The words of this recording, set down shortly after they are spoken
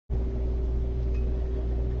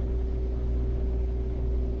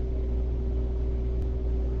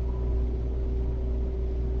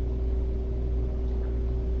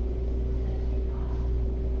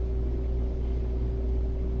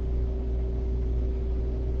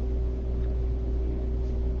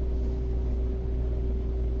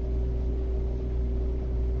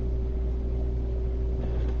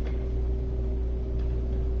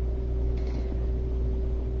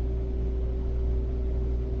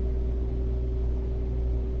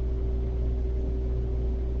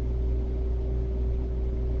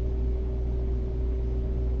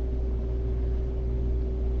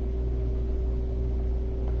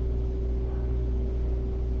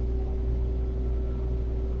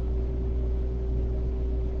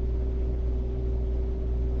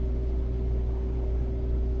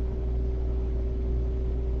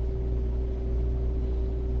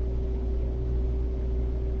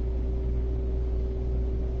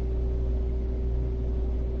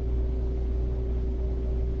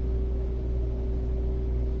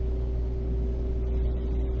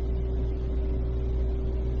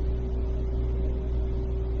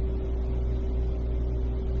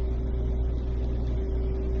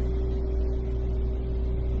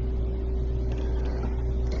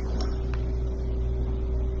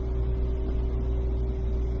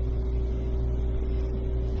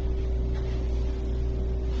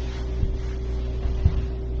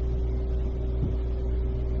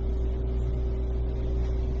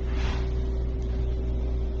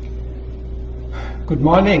Good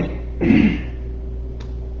morning.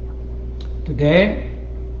 Today,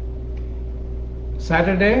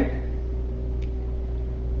 Saturday,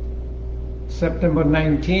 September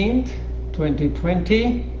 19th,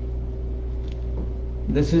 2020.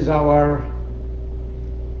 This is our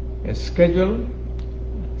scheduled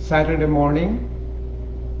Saturday morning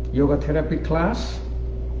yoga therapy class.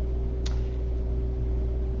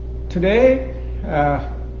 Today,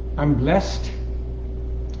 I'm blessed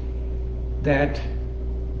that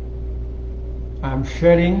I'm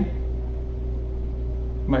sharing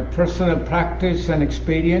my personal practice and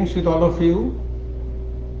experience with all of you.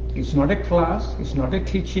 It's not a class, it's not a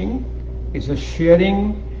teaching, it's a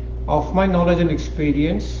sharing of my knowledge and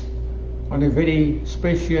experience on a very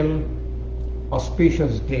special,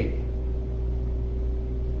 auspicious day.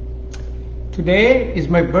 Today is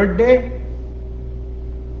my birthday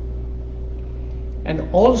and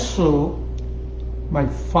also my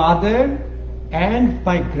father and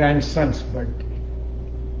my grandson's birthday.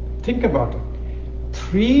 Think about it.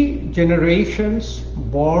 3 generations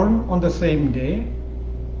born on the same day,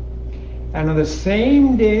 and on the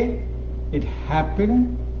same day it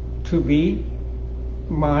happened to be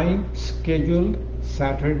my scheduled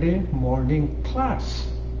Saturday morning class.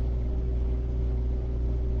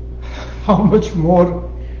 How much more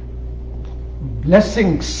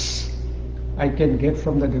blessings I can get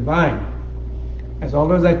from the divine. As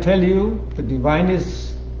always I tell you, the divine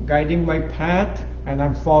is guiding my path and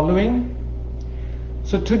I'm following.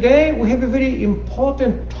 So today we have a very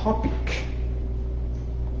important topic,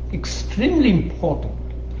 extremely important,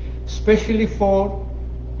 especially for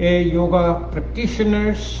yoga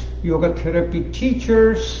practitioners, yoga therapy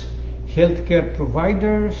teachers, healthcare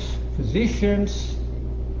providers, physicians.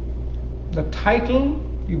 The title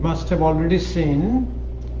you must have already seen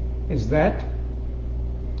is that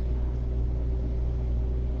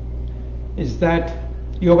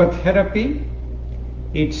yoga therapy,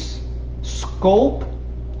 its scope,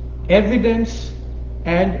 evidence,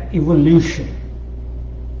 and evolution.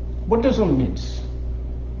 What does all means?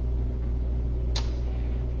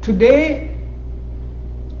 Today,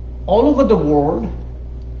 all over the world,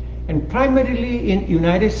 and primarily in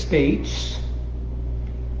United States,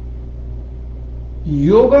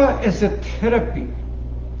 yoga as a therapy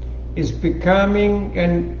is becoming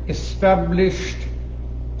an established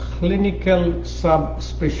clinical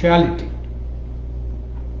subspecialty.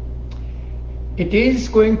 It is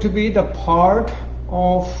going to be the part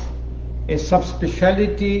of a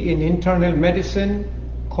subspecialty in internal medicine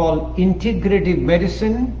called integrative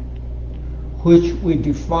medicine, which we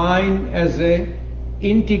define as a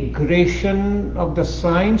integration of the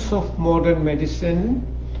science of modern medicine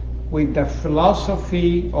with the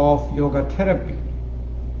philosophy of yoga therapy.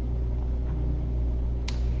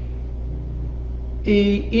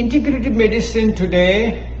 Integrative medicine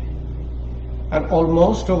today are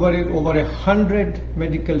almost over 100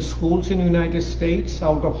 medical schools in the United States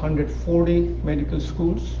out of 140 medical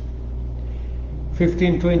schools.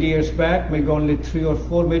 15-20 years back, maybe only 3 or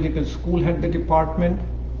 4 medical schools had the department.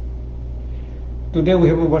 Today we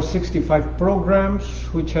have over 65 programs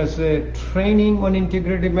which has a training on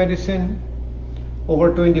integrative medicine,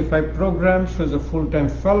 over 25 programs with a full-time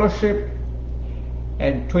fellowship.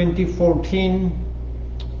 And 2014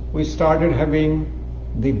 we started having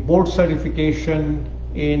the board certification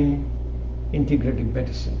in integrative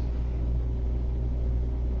medicine.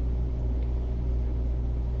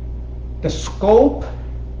 The scope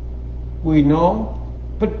we know,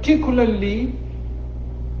 particularly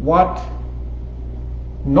what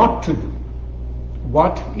not to do,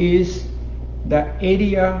 what is the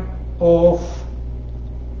area of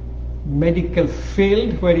medical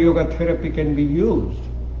field where yoga therapy can be used.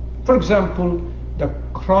 For example, the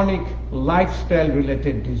chronic lifestyle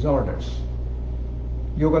related disorders.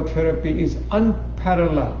 Yoga therapy is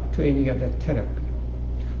unparalleled to any other therapy.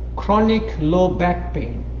 Chronic low back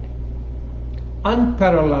pain,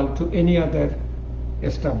 unparalleled to any other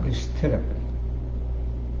established therapy.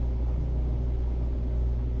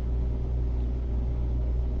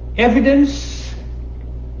 Evidence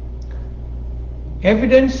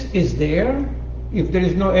is there. If there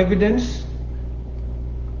is no evidence,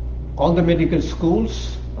 all the medical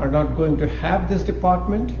schools are not going to have this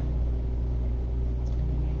department.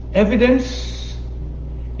 Evidence,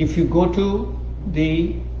 if you go to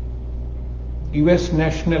the US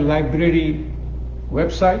National Library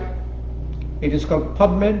website, it is called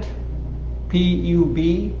PubMed,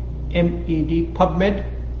 P-U-B-M-E-D, PubMed.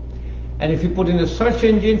 And if you put in a search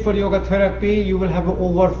engine for yoga therapy, you will have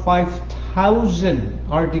over 5,000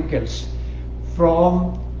 articles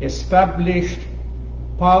from established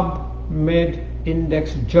PubMed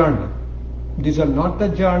index journal. These are not the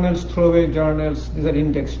journals, throwaway journals, these are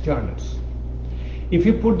index journals. If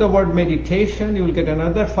you put the word meditation, you will get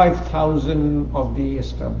another 5,000 of the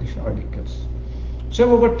established articles. So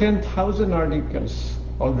we have over 10,000 articles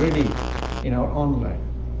already in our online.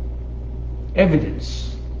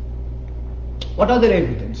 Evidence. What other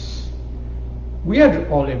evidence? We are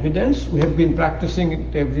all evidence. We have been practicing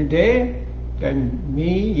it every day, and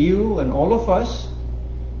me, you, and all of us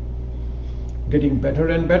getting better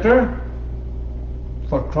and better.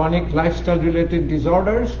 For chronic lifestyle-related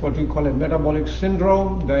disorders, what we call a metabolic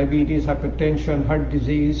syndrome, diabetes, hypertension, heart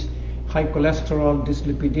disease, high cholesterol,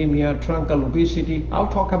 dyslipidemia, truncal obesity.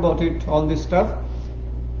 I'll talk about it, all this stuff.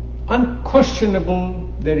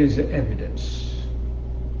 Unquestionable, there is evidence.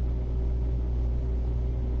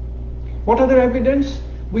 What other evidence?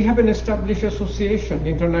 We have an established association,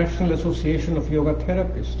 International Association of Yoga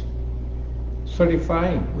Therapists,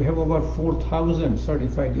 certifying. We have over 4,000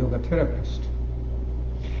 certified yoga therapists.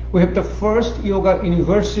 We have the first yoga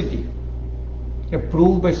university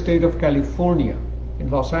approved by state of California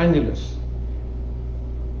in Los Angeles.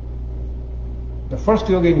 The first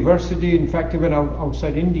yoga university, in fact, even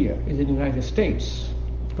outside India, is in the United States,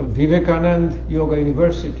 called Vivekananda Yoga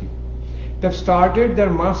University. They've started their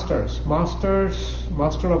Master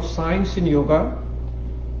of Science in Yoga.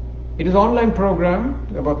 It is an online program,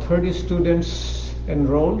 about 30 students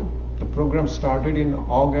enrolled. The program started in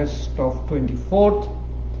August of 24th,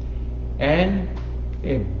 and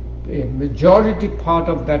a majority part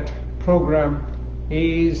of that program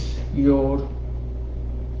is your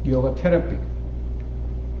yoga therapy.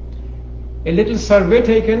 A little survey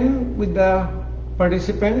taken with the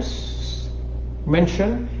participants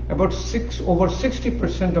mentioned about over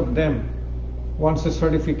 60% of them wants a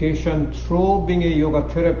certification through being a yoga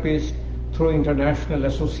therapist through International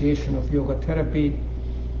Association of Yoga Therapy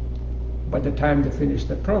by the time they finish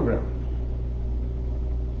the program.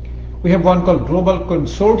 We have one called Global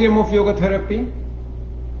Consortium of Yoga Therapy.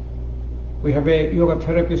 We have a yoga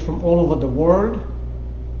therapist from all over the world.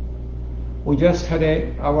 We just had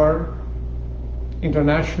our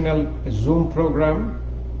international Zoom program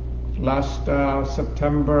last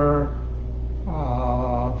September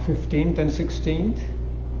 15th and 16th.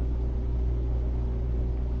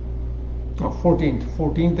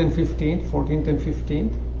 14th and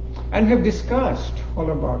 15th, and have discussed all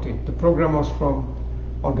about it. The program was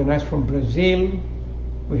organized from Brazil.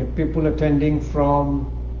 We have people attending from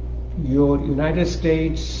your United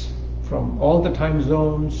States, from all the time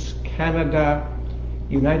zones, Canada,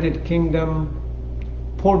 United Kingdom,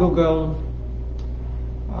 Portugal,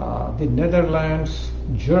 the Netherlands,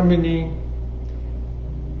 Germany,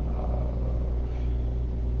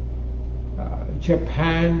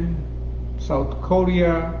 Japan, South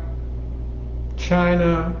Korea,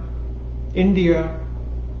 China, India,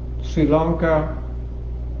 Sri Lanka.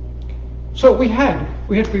 So we had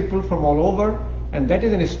people from all over, and that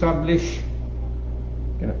is an established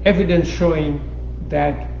evidence showing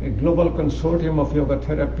that a global consortium of yoga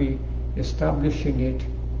therapy establishing it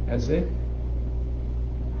as we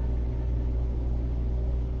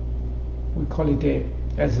call it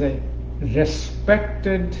as a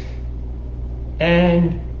respected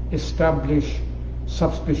and established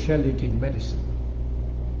subspecialty in medicine.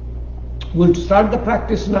 We'll start the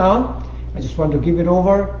practice now. I just want to give it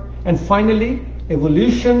over. And finally,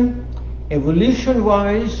 evolution.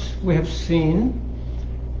 Evolution-wise, we have seen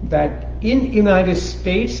that in United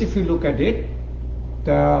States, if you look at it,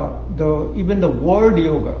 even the word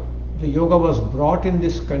yoga, the yoga was brought in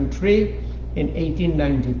this country in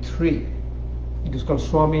 1893. It is called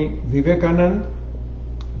Swami Vivekananda.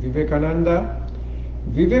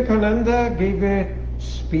 Vivekananda gave a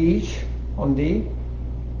speech on the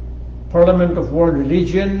Parliament of World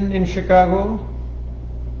Religion in Chicago.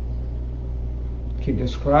 He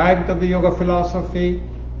described the yoga philosophy.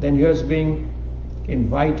 Then he was being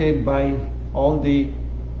invited by all the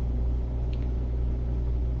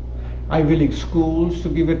Ivy League schools to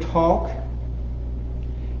give a talk.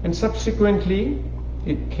 And subsequently,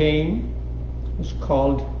 it was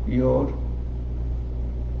called your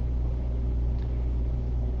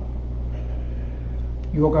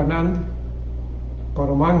Yoganand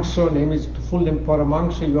Paramahansa, full name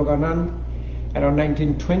Paramahansa Yoganand. Around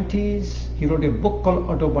 1920s, he wrote a book called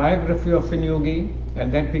Autobiography of a Yogi, and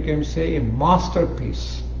that became, say, a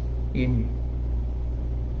masterpiece in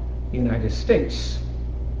United States.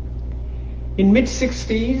 In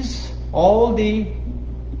mid-60s, all the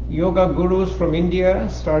yoga gurus from India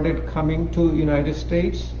started coming to United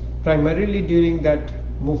States, primarily during that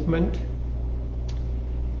movement.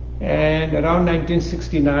 And around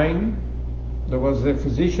 1969, there was a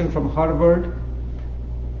physician from Harvard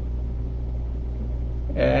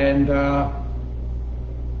And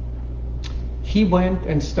he went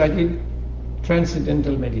and studied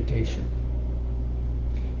transcendental meditation.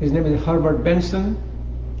 His name is Herbert Benson.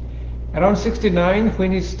 Around 69,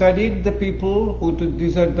 when he studied the people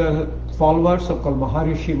these are the followers of called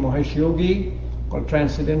Maharishi Mahesh Yogi, called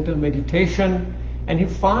transcendental meditation, and he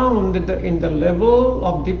found that in the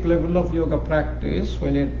deep level of yoga practice,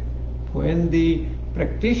 when the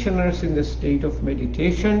practitioners in the state of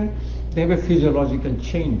meditation, they have a physiological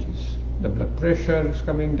changes. The blood pressure is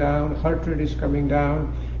coming down, heart rate is coming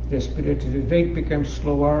down, respiratory rate becomes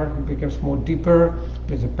slower, it becomes more deeper,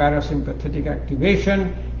 there's a parasympathetic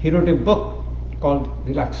activation. He wrote a book called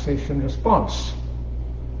Relaxation Response.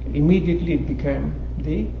 Immediately it became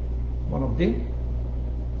one of the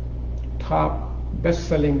top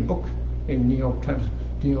best-selling book in New York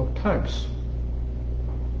Times.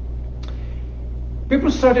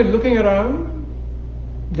 People started looking around.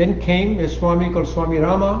 Then came a Swami called Swami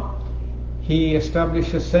Rama. He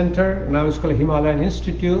established a center, now it's called Himalayan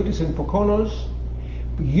Institute, it's in Poconos.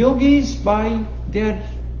 Yogis, by their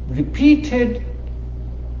repeated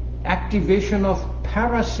activation of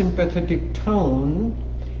parasympathetic tone,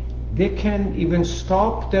 they can even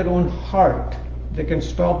stop their own heart. They can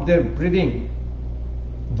stop their breathing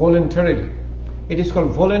voluntarily. It is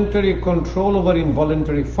called voluntary control over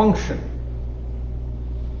involuntary function.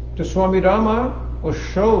 So Swami Rama was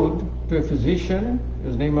showed to a physician,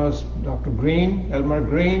 his name was Dr. Green, Elmer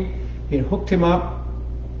Green. He hooked him up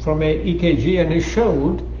from a EKG and he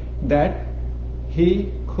showed that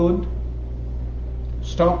he could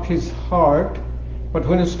stop his heart, but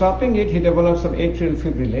when he's stopping it, he developed some atrial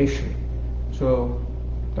fibrillation. So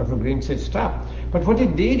Dr. Green said stop. But what he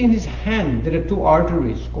did in his hand, there are two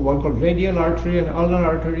arteries, one called radial artery and ulnar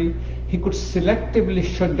artery. He could selectively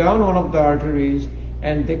shut down one of the arteries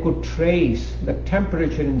and they could trace the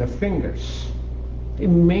temperature in the fingers.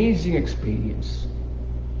 Amazing experience.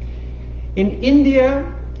 In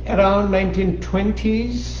India, around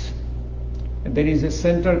 1920s, there is a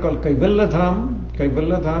center called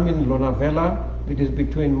Kaivalya in Lonavala. It is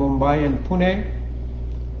between Mumbai and Pune,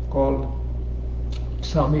 called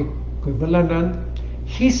Swami Kaivalyanand.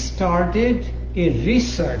 He started a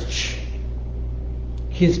research.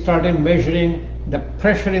 He started measuring the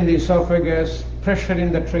pressure in the esophagus, pressure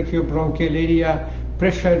in the tracheobronchial area,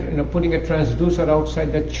 pressure, putting a transducer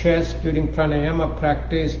outside the chest during pranayama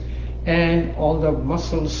practice, and all the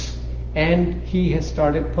muscles. And he has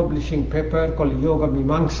started publishing paper called Yoga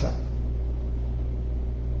Mimamsa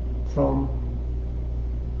from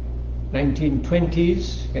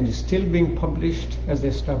 1920s, and is still being published as an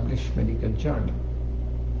established medical journal.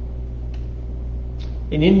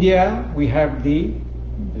 In India, we have the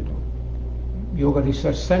yoga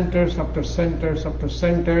research centers after centers after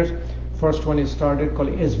centers. First one is started called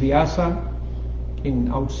SVyasa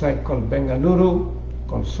outside called Bengaluru,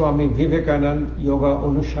 called Swami Vivekanand Yoga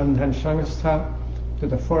Anushandhan Sangstha, to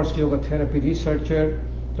the first yoga therapy researcher,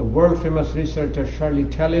 the world famous researcher Shirley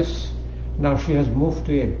Tellis. Now she has moved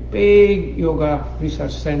to a big yoga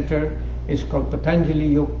research center. It's called Patanjali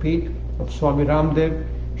Yogpeeth of Swami Ramdev.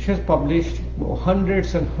 She has published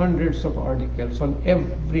hundreds and hundreds of articles on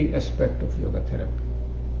every aspect of yoga therapy.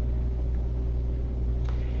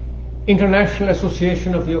 International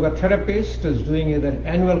Association of Yoga Therapists is doing either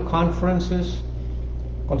annual conferences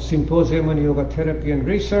called Symposium on Yoga Therapy and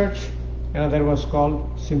Research. Another was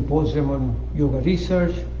called Symposium on Yoga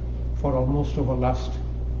Research for almost over last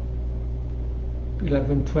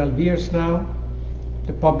 11, 12 years now.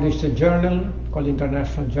 They published a journal called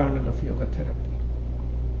International Journal of Yoga Therapy.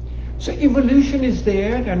 So evolution is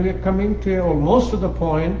there, and we are coming to almost to the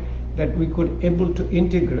point that we could able to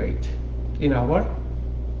integrate in our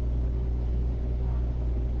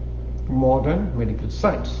modern medical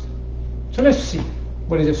science. So let's see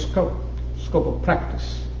what is the scope of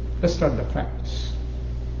practice. Let's start the practice.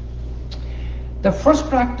 The first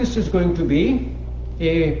practice is going to be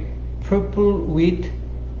a people with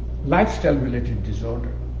lifestyle related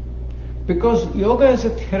disorder, because yoga as a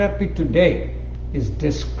therapy today is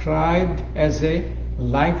described as a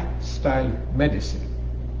lifestyle medicine.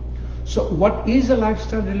 So what is a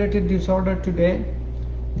lifestyle related disorder today?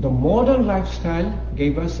 The modern lifestyle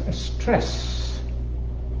gave us a stress.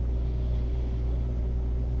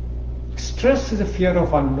 Stress is a fear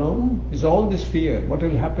of unknown, is all this fear. What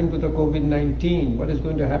will happen to the COVID-19? What is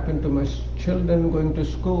going to happen to my children going to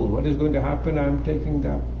school? What is going to happen? I'm taking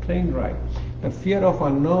the plane ride. The fear of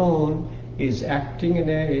unknown is acting in an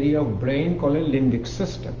area of brain called a limbic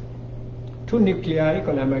system. Two nuclei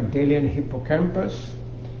called amygdala and hippocampus.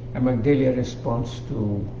 Amygdala responds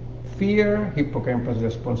to fear, hippocampus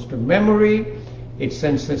responds to memory. It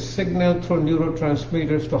sends a signal through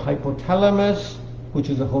neurotransmitters to hypothalamus, which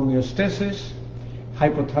is the homeostasis.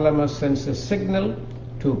 Hypothalamus sends a signal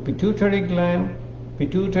to pituitary gland,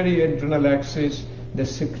 pituitary adrenal axis. They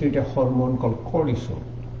secrete a hormone called cortisol.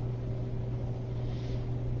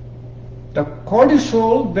 The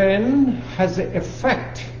cortisol then has an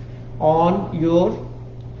effect on your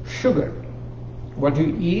sugar. What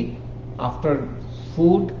you eat after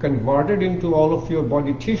food converted into all of your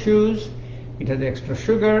body tissues, it has extra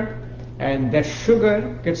sugar, and that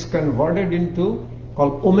sugar gets converted into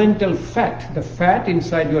called omental fat, the fat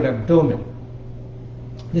inside your abdomen.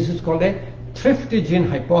 This is called a thriftogen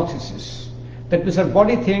hypothesis. That means our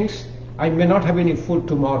body thinks, I may not have any food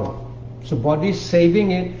tomorrow. So body is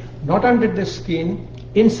saving it, not under the skin,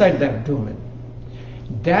 inside the abdomen.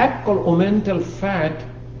 That called omental fat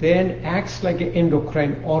then acts like an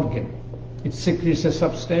endocrine organ. It secretes a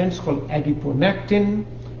substance called adiponectin,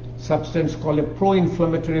 substance called a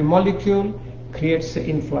pro-inflammatory molecule, creates the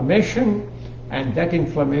inflammation, and that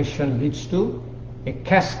inflammation leads to a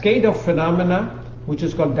cascade of phenomena which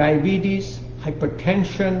is called diabetes,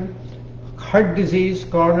 hypertension, heart disease,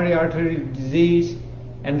 coronary artery disease,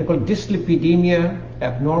 and they call dyslipidemia,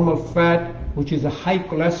 abnormal fat, which is a high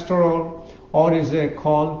cholesterol, or is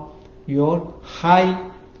called your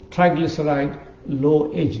high triglyceride, low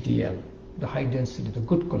HDL, the high density, the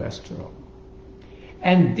good cholesterol.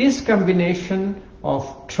 And this combination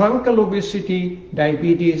of truncal obesity,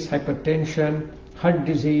 diabetes, hypertension, heart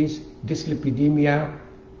disease, dyslipidemia,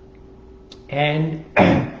 and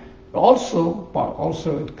also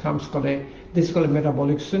it comes called this is called a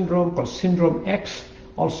metabolic syndrome called syndrome X,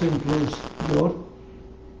 also includes your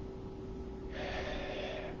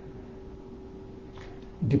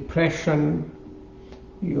depression,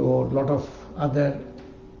 your lot of other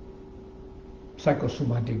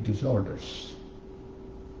psychosomatic disorders.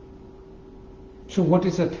 So what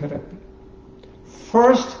is a therapy?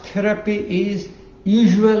 First therapy is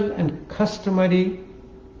usual and customary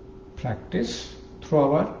practice through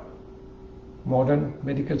our modern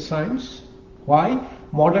medical science. Why?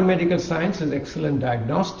 Modern medical science is excellent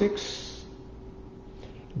diagnostics,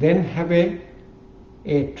 then have a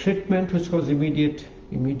treatment which causes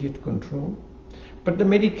immediate control. But the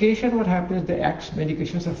medication, what happens, the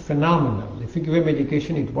medications are phenomenal. If you give a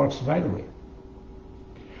medication, it works right away.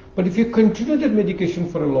 But if you continue that medication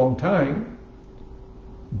for a long time,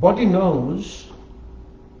 body knows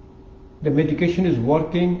the medication is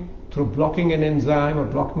working through blocking an enzyme or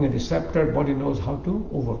blocking a receptor, body knows how to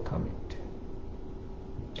overcome it.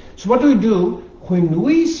 So what do we do? When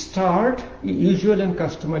we start usual and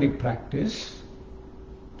customary practice,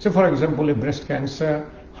 so for example a breast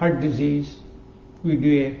cancer, heart disease, we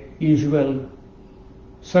do a usual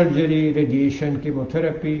surgery, radiation,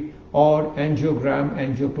 chemotherapy, or angiogram,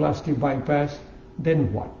 angioplasty, bypass,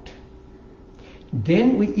 then what?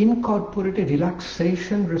 Then we incorporate a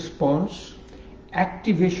relaxation response,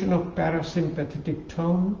 activation of parasympathetic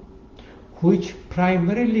tone, which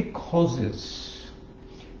primarily causes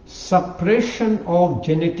suppression of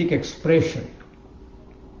genetic expression.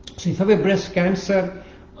 So if I have a breast cancer,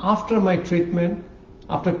 after my treatment,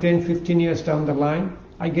 after 10-15 years down the line,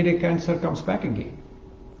 I get a cancer comes back again.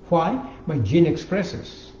 Why? My gene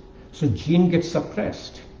expresses. So gene gets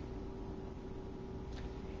suppressed.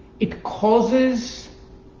 It causes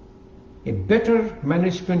a better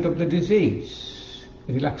management of the disease,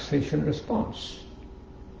 relaxation response.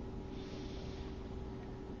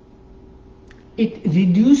 It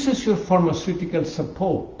reduces your pharmaceutical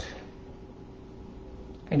support,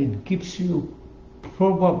 and it gives you,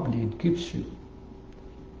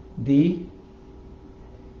 the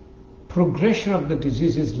progression of the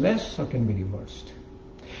disease is less or can be reversed.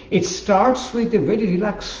 It starts with a very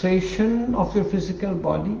relaxation of your physical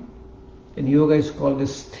body. In yoga is called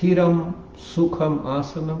this sthiram sukham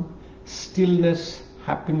asanam, stillness,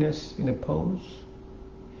 happiness in a pose.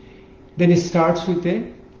 Then it starts with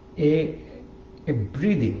a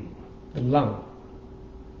breathing, the lung.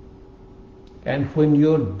 And when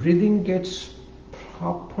your breathing gets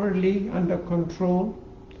properly under control,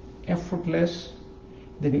 effortless,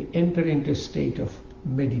 then you enter into a state of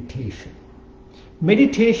meditation.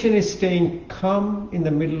 Meditation is staying calm in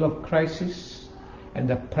the middle of crisis, and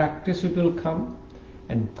the practice it will come,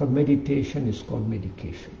 and for meditation is called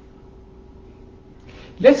medication.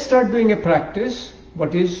 Let's start doing a practice.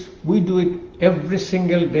 What is, we do it every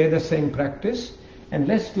single day, the same practice, and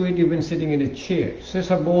let's do it even sitting in a chair. So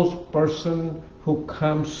suppose person who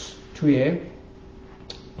comes to your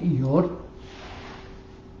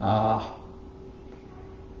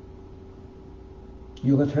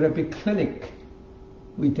yoga therapy clinic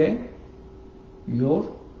with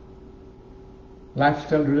your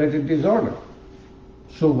lifestyle related disorder.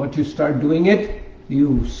 So what you start doing it,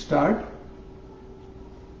 you start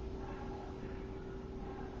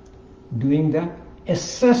doing the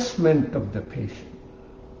assessment of the patient.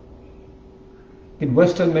 In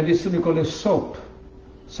Western medicine, we call it SOAP,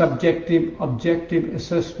 subjective, objective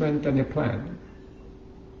assessment and a plan.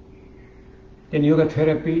 In yoga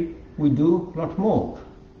therapy, we do a lot more.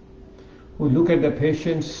 We look at the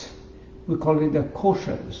patient's, we call it the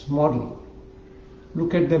koshas model.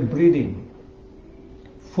 Look at the breathing,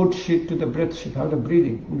 foot sheet to the breath sheet, how the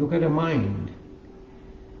breathing. We look at the mind.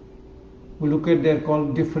 We look at their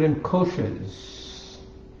called different koshas.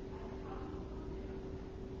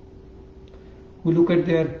 We look at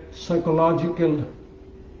their psychological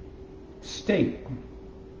state.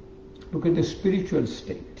 Look at the spiritual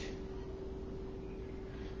state.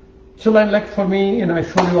 So like for me, I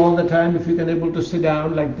show you all the time, if you can able to sit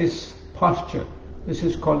down like this posture, this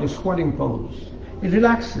is called a squatting pose. It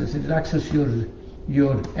relaxes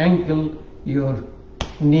your ankle, your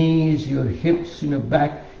knees, your hips,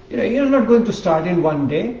 back. You're not going to start in one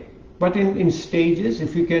day, but in stages.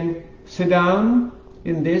 If you can sit down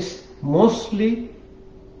in this, mostly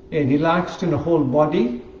relaxed in the whole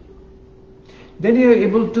body, then you're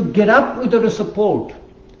able to get up without a support.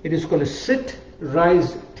 It is called a sit,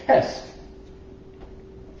 rise, test.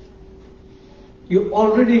 You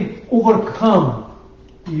already overcome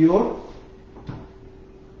your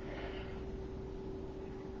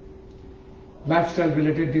lifestyle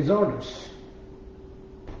related disorders.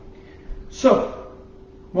 So,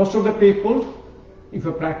 most of the people, if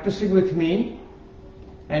you're practicing with me,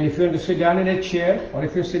 and if you want to sit down in a chair, or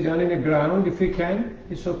if you sit down in the ground, if you can,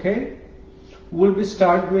 it's okay. We'll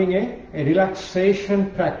start doing a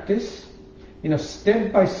relaxation practice,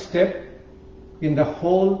 step by step, in the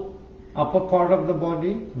whole upper part of the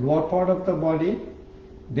body, lower part of the body.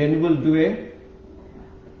 Then we'll do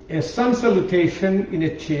a sun salutation in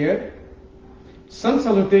a chair. Sun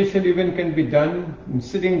salutation even can be done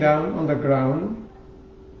sitting down on the ground.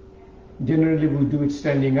 Generally we do it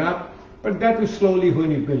standing up, but that will slowly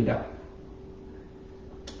when you build up.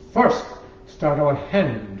 First, start our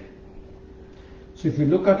hand. So if you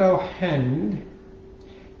look at our hand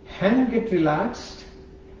get relaxed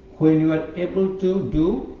when you are able to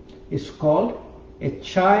do, it's called a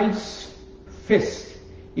child's fist.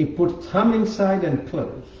 You put thumb inside and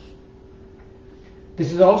close.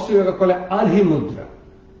 This is also called a Adhi Mudra.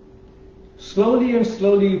 Slowly and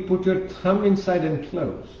slowly you put your thumb inside and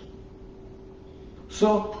close.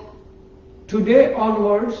 So today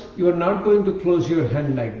onwards, you are not going to close your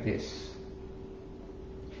hand like this.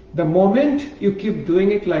 The moment you keep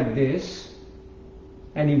doing it like this,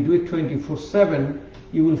 and you do it 24/7,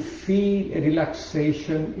 you will feel a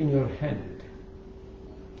relaxation in your hand.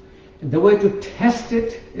 And the way to test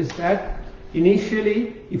it is that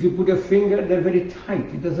initially, if you put your finger, they're very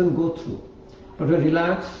tight, it doesn't go through. But when you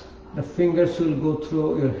relax, the fingers will go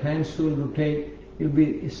through, your hands will rotate, it will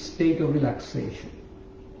be a state of relaxation.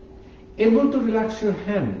 Able to relax your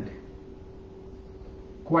hand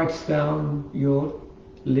quiets down your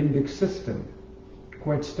limbic system,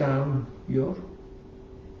 quiets down your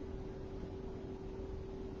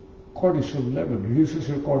cortisol level, reduces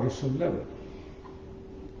your cortisol level.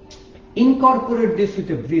 Incorporate this with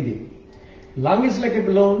the breathing. Lung is like a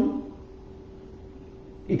balloon.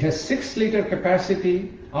 It has 6 liter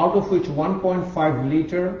capacity, out of which 1.5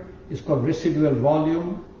 liter is called residual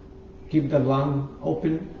volume. Keep the lung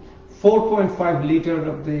open. 4.5 liter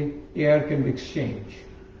of the air can be exchanged.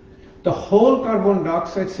 The whole carbon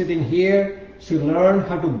dioxide sitting here, so you learn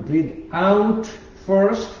how to breathe out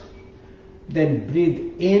first, then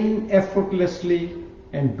breathe in effortlessly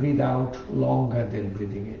and breathe out longer than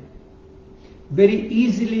breathing in. Very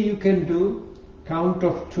easily you can do count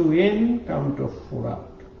of 2 in, count of 4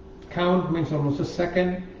 out. Count means almost a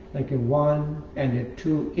second, like a 1 and a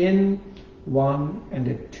 2 in, 1 and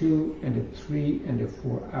a 2 and a 3 and a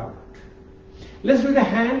 4 out. Let's do the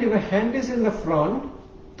hand. If the hand is in the front,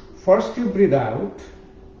 first you breathe out.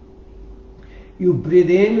 You breathe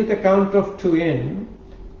in with a count of 2 in,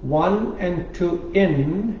 1 and 2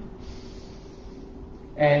 in,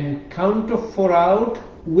 and count of 4 out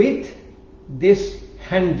with this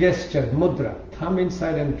hand gesture, mudra, thumb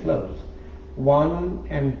inside and close. 1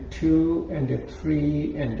 and 2 and a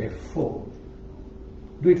 3 and a 4.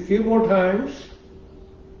 Do it few more times.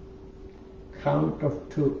 Count of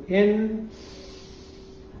 2 in,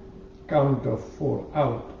 count of 4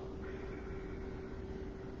 out.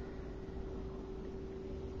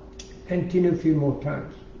 Continue a few more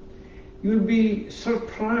times. You will be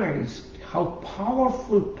surprised how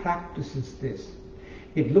powerful practice is this.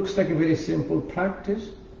 It looks like a very simple practice,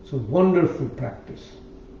 It's a wonderful practice.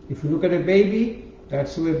 If you look at a baby,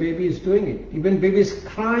 that's the way a baby is doing it. Even baby is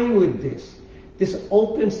crying with this. This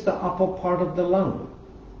opens the upper part of the lung.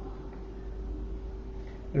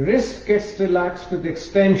 Wrist gets relaxed with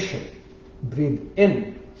extension. Breathe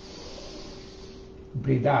in.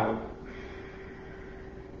 Breathe out.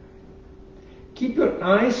 Keep your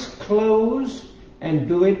eyes closed and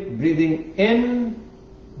do it breathing in,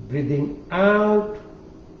 breathing out.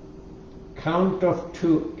 Count of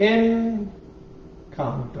 2 in,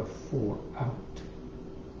 count of 4 out.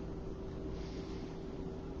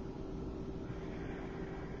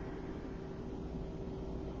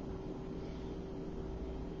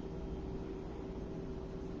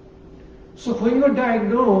 So when you are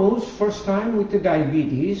diagnosed first time with the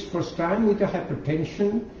diabetes, first time with the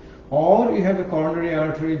hypertension, or you have a coronary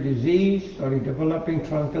artery disease, or you're developing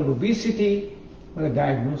truncal obesity, when the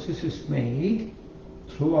diagnosis is made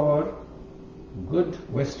through our good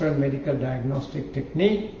Western medical diagnostic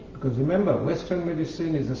technique, because remember, Western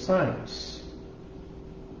medicine is a science,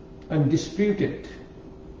 undisputed.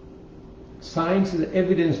 Science is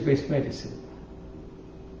evidence-based medicine.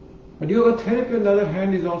 But yoga therapy, on the other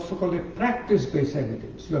hand, is also called a practice-based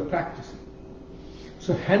evidence. You are practicing.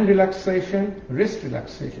 So hand relaxation, wrist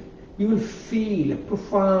relaxation. You will feel a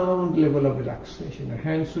profound level of relaxation. Your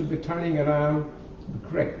hands will be turning around.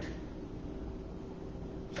 Great.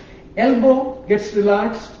 Elbow gets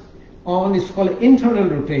relaxed on, it's called internal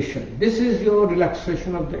rotation. This is your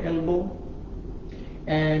relaxation of the elbow.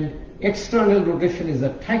 And external rotation is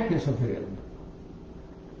the tightness of your elbow.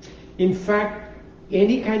 In fact,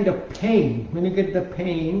 any kind of pain, when you get the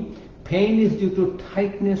pain is due to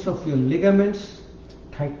tightness of your ligaments,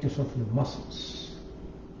 tightness of your muscles.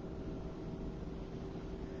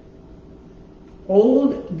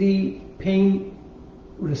 All the pain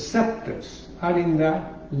receptors are in the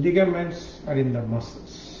ligaments, are in the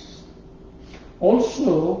muscles.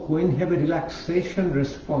 Also, when you have a relaxation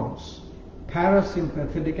response,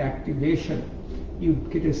 parasympathetic activation, you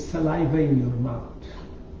get a saliva in your mouth.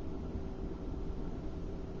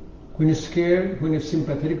 When you're scared, when you have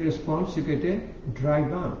sympathetic response, you get a dry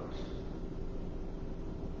mouth.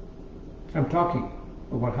 I'm talking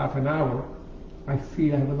over half an hour, I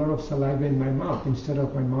feel I have a lot of saliva in my mouth instead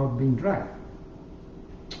of my mouth being dry.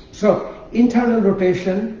 So, internal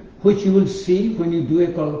rotation, which you will see when you do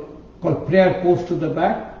a called prayer pose to the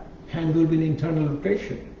back, hand will be in internal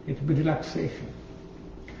rotation. It will be relaxation.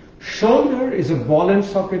 Shoulder is a ball and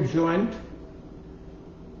socket joint.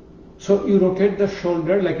 So you rotate the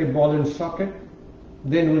shoulder like a ball and socket,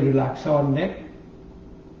 then we'll relax our neck,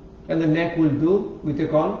 and the neck will do what they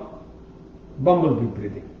call bumblebee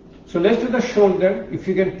breathing. So let's do the shoulder. If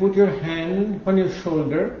you can put your hand on your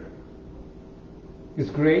shoulder, it's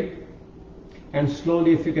great. And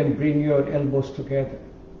slowly if you can bring your elbows together.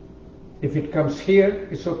 If it comes here,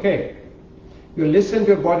 it's okay. You listen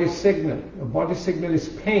to your body signal. Your body signal is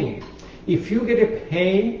pain. If you get a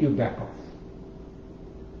pain, you back off.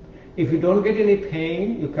 If you don't get any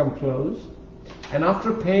pain, you come close. And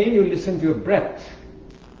after pain, you listen to your breath.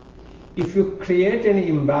 If you create any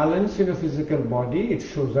imbalance in your physical body, it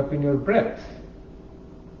shows up in your breath.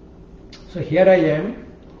 So here I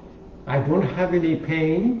am. I don't have any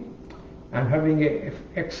pain. I'm having an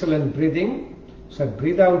excellent breathing. So I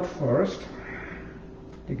breathe out first.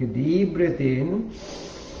 Take a deep breath in.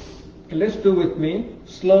 And let's do with me.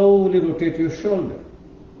 Slowly rotate your shoulder.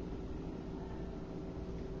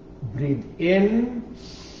 Breathe in,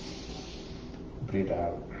 breathe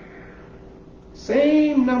out.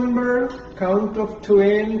 Same number, count of 2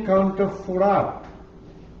 in, count of 4 out.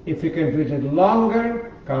 If you can do it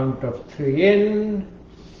longer, count of 3 in,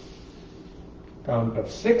 count of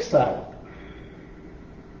 6 out.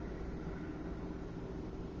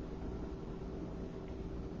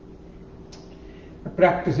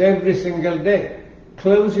 Practice every single day.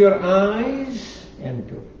 Close your eyes and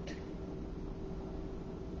do it.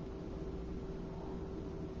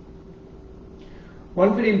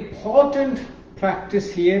 One very important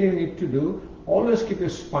practice here you need to do, always keep your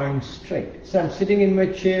spine straight. So I'm sitting in my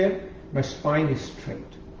chair, my spine is straight.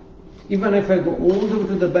 Even if I go all the way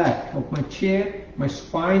to the back of my chair, my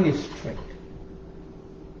spine is straight.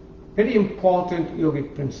 Very important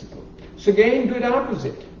yogic principle. So again, do the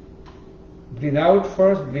opposite. Breathe out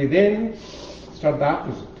first, breathe in, start the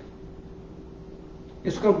opposite.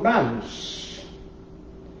 It's called balance.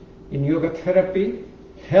 In yoga therapy,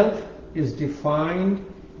 health is defined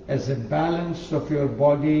as a balance of your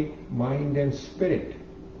body, mind and spirit.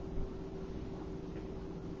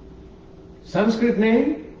 Sanskrit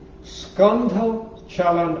name, Skandha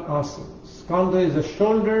Chalan Asana. Skandha is the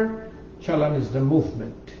shoulder, Chalan is the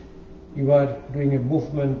movement. you are doing a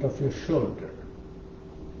movement of your shoulder.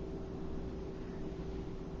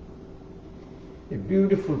 A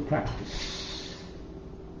beautiful practice.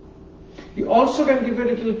 You also can give a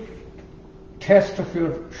little test of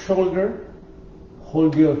your shoulder.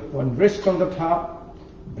 Hold your one wrist on the top,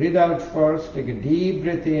 breathe out first, take a deep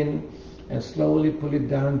breath in, and slowly pull it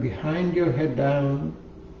down behind your head down,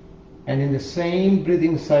 and in the same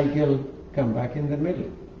breathing cycle, come back in the middle.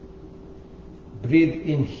 Breathe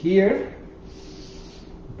in here,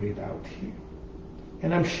 breathe out here.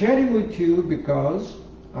 And I'm sharing with you because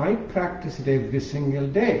I practice it every single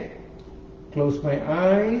day. Close my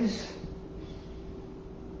eyes.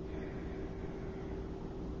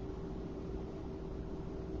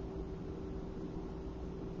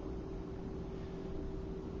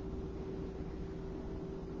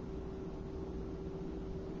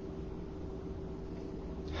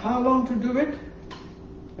 How long to do it?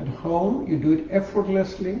 At home, you do it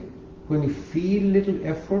effortlessly. When you feel little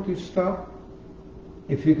effort, you stop.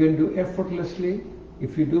 If you can do effortlessly,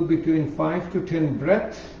 if you do between 5 to 10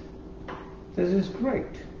 breaths, this is great.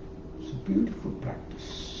 It's a beautiful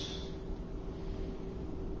practice.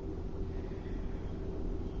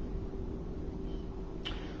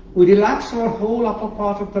 We relax our whole upper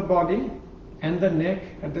part of the body and the neck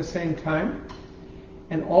at the same time,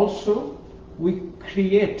 and also we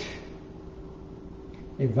create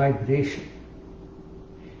a vibration.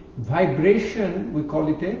 Vibration, we call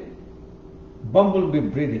it a bumblebee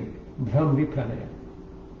breathing, Bhramri Pranayama.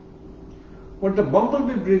 What the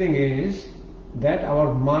bumblebee breathing is, that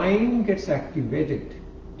our mind gets activated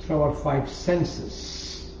through our 5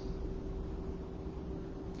 senses.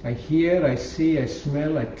 I hear, I see, I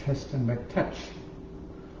smell, I taste, and I touch.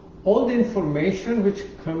 All the information which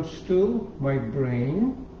comes to my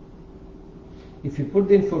brain, if you put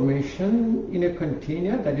the information in a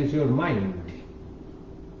container, that is your mind.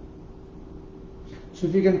 So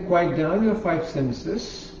if you can quiet down your 5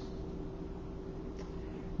 senses,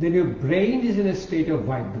 then your brain is in a state of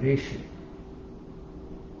vibration.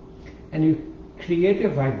 And you create a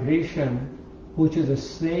vibration which is the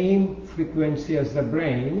same frequency as the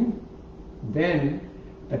brain, then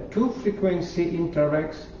the 2 frequency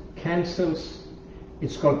interacts, cancels.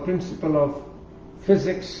 It's called principle of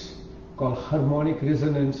physics, called harmonic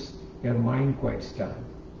resonance. Your mind quiets down.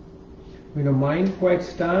 When your mind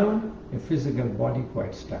quiets down, your physical body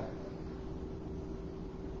quiets down.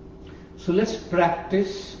 So let's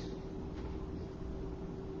practice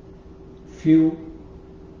few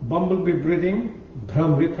bumblebee breathing,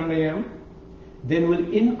 Bhramri Pranayama. Then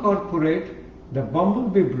we'll incorporate the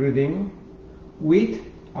bumblebee breathing with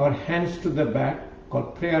our hands to the back,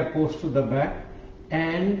 called prayer pose to the back,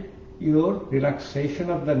 and your relaxation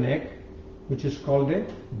of the neck, which is called a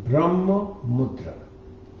Brahma Mudra.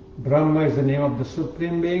 Brahma is the name of the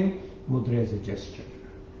Supreme Being, Mudra is a gesture.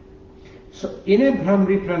 So in a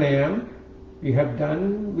Bhramri Pranayama, you have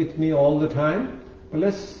done with me all the time, but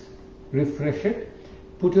let's refresh it.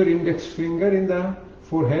 Put your index finger in the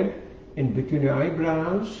forehead, in between your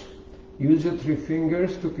eyebrows. Use your 3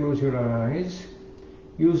 fingers to close your eyes.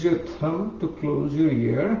 Use your thumb to close your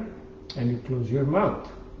ear, and you close your mouth.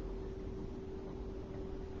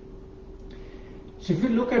 So if you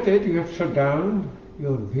look at it, you have shut down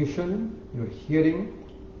your vision, your hearing,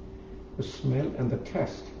 the smell, and the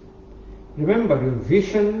taste. Remember, your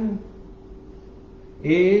vision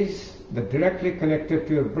is directly connected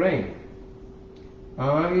to your brain.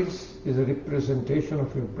 Eyes is a representation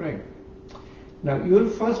of your brain. Now you will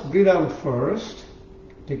first breathe out first.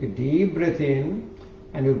 Take a deep breath in,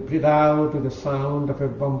 and you breathe out with the sound of a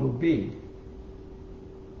bumblebee.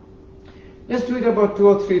 Let's do it about 2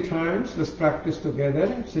 or 3 times. Let's practice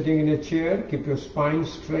together. Sitting in a chair, keep your spine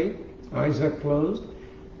straight, eyes are closed,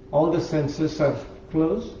 all the senses are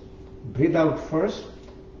closed. Breathe out first.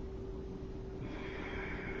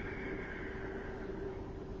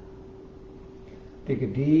 Take a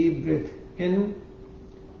deep breath in.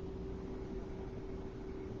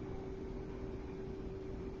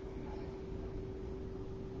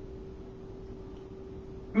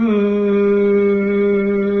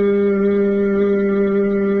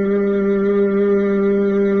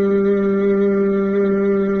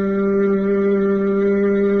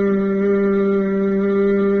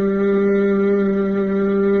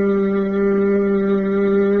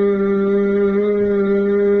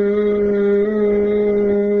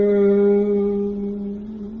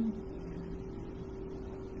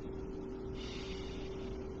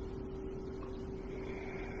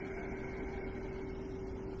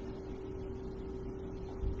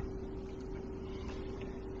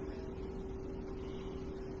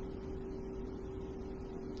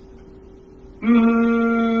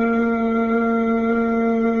 Mm-hmm.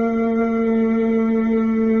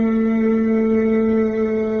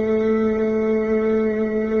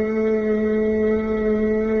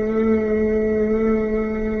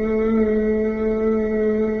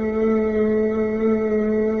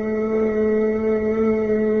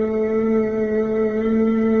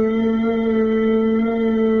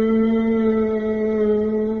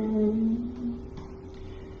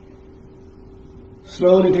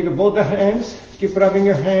 Slowly take both the hands, keep rubbing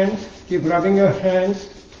your hands, keep rubbing your hands.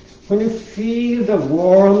 When you feel the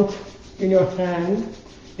warmth in your hand,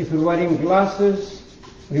 if you're wearing glasses,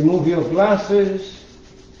 remove your glasses,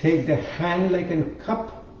 take the hand like a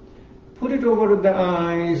cup, put it over the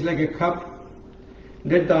eyes like a cup,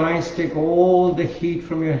 let the eyes take all the heat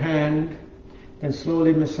from your hand, then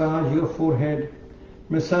slowly massage your forehead,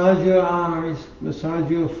 massage your eyes, massage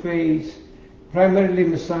your face, primarily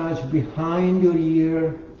massage behind your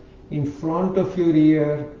ear, in front of your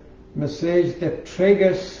ear, massage the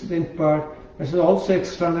tragus part. This is also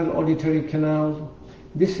external auditory canal.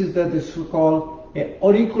 This is called a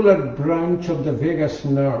auricular branch of the vagus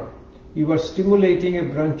nerve. You are stimulating a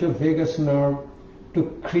branch of vagus nerve to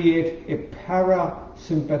create a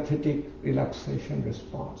parasympathetic relaxation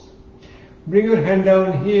response. Bring your hand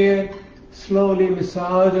down here, slowly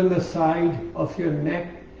massage on the side of your neck.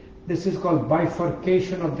 This is called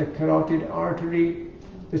bifurcation of the carotid artery.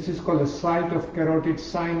 This is called the site of carotid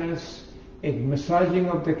sinus. A massaging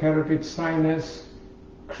of the carotid sinus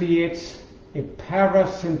creates a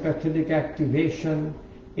parasympathetic activation.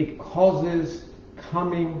 It causes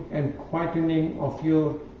calming and quietening of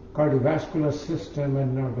your cardiovascular system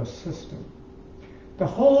and nervous system. The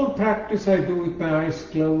whole practice I do with my eyes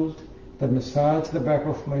closed, then massage the back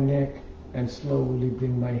of my neck and slowly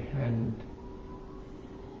bring my hand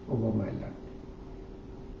over my lap.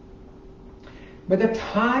 By the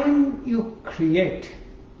time you create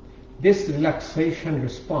this relaxation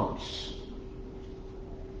response,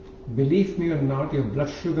 believe me or not, your blood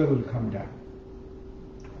sugar will come down.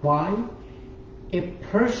 Why? A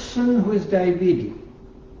person who is diabetic,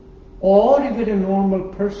 or even a normal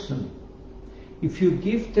person, if you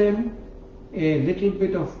give them a little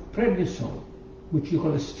bit of prednisone, which you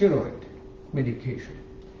call a steroid medication,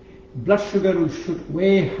 blood sugar will shoot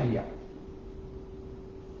way higher.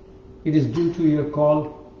 It is due to your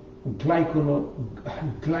called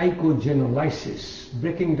glycogenolysis,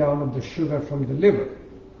 breaking down of the sugar from the liver.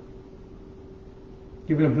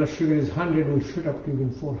 Even if blood sugar is 100, it will shoot up to even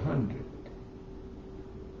 400.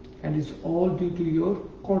 And it's all due to your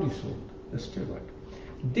cortisol, the steroid.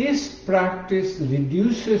 This practice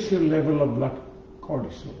reduces your level of blood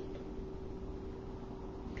cortisol.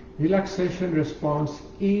 Relaxation response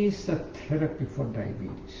is a therapy for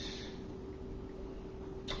diabetes.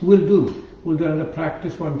 We'll do another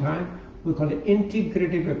practice one time. We call it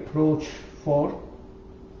integrative approach for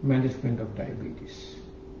management of diabetes.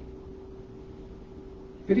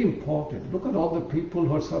 Very important. Look at all the people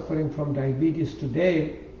who are suffering from diabetes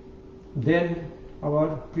today than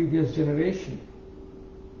our previous generation.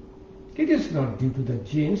 It is not due to the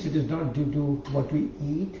genes, it is not due to what we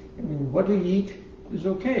eat. I mean, what we eat is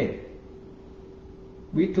okay.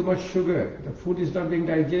 We eat too much sugar, the food is not being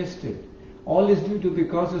digested. All is due to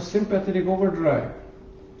because of sympathetic overdrive.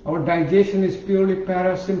 Our digestion is purely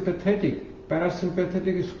parasympathetic. Parasympathetic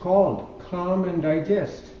is called calm and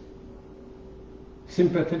digest.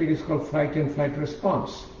 Sympathetic is called fight and flight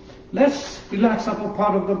response. Let's relax upper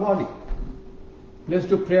part of the body. Let's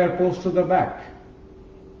do prayer pose to the back.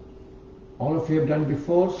 All of you have done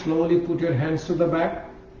before. Slowly put your hands to the back.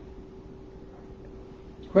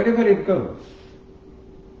 Wherever it goes.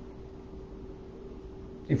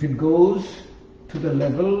 If it goes to the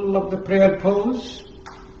level of the prayer pose,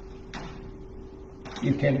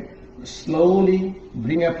 you can slowly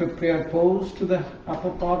bring up a prayer pose to the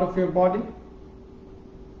upper part of your body.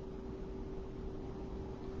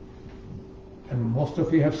 And most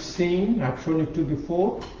of you have seen, I've shown it to you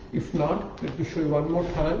before. If not, let me show you one more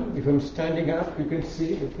time. If I'm standing up, you can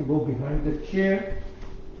see, if you go behind the chair,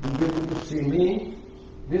 you'll be able to see me.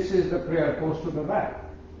 This is the prayer pose to the back.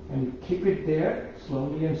 And you keep it there,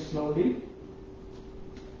 slowly and slowly.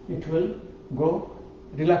 It will go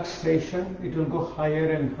relaxation, it will go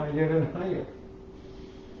higher and higher and higher.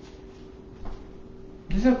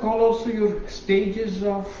 These are called also your stages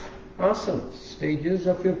of asanas, stages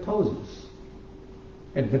of your poses.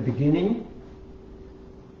 At the beginning,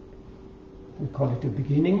 we call it a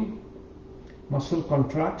beginning, muscle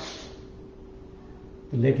contracts,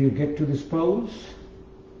 to let you get to this pose.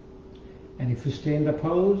 And if you stay in the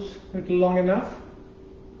pose a little long enough,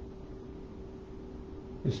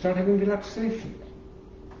 you start having relaxation.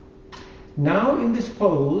 Now in this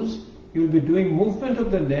pose, you will be doing movement of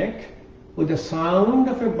the neck with the sound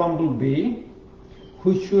of a bumblebee,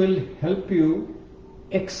 which will help you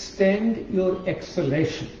extend your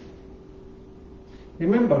exhalation.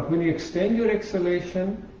 Remember, when you extend your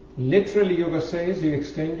exhalation, literally yoga says you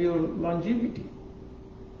extend your longevity.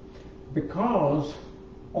 Because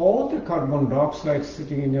all the carbon dioxide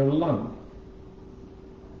sitting in your lung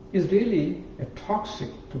is really a toxic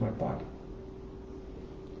to my body.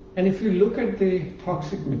 And if you look at the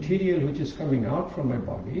toxic material which is coming out from my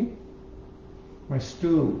body, my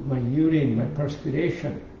stool, my urine, my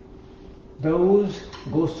perspiration, those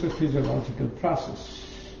goes through a physiological process.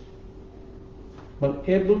 But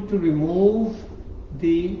able to remove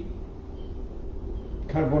the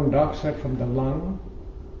carbon dioxide from the lung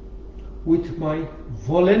with my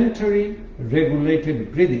voluntary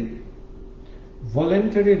regulated breathing.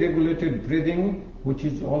 Voluntary regulated breathing, which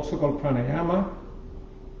is also called pranayama,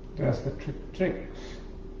 that's the tricks.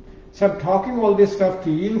 So I'm talking all this stuff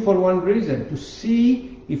to you for one reason, to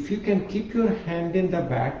see if you can keep your hand in the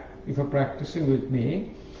back, if you're practicing with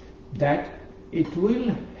me, that it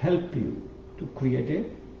will help you to create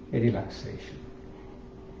a relaxation.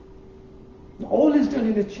 All is done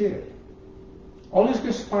in a chair. Always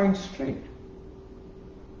keep spine straight.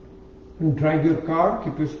 When you drive your car,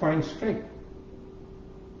 keep your spine straight.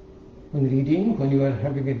 When reading, when you are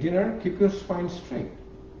having a dinner, keep your spine straight.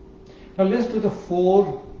 Now let's do the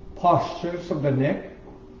 4 postures of the neck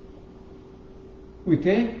with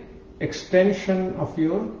a extension of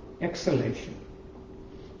your exhalation.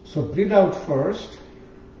 So breathe out first.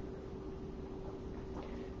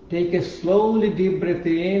 Take a slowly deep breath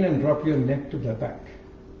in and drop your neck to the back.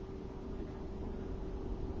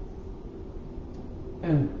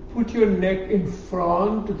 And put your neck in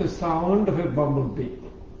front to the sound of a bumblebee,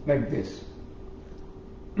 like this.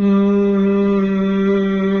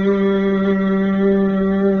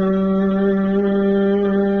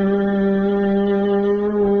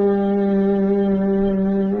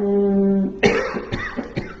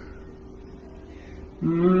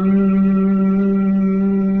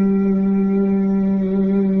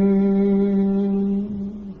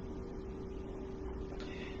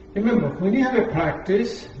 Remember, when you have a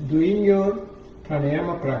practice, doing your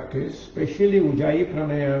pranayama practice, especially Ujjayi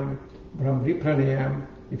pranayam, Brahmari pranayam,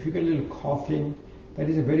 if you get a little coughing, that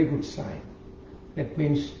is a very good sign. That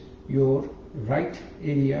means your right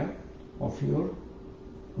area of your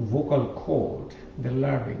vocal cord, the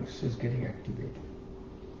larynx, is getting activated.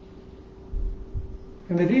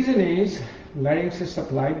 And the reason is, larynx is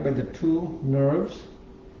supplied by the 2 nerves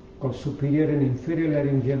called superior and inferior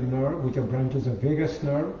laryngeal nerve, which are branches of vagus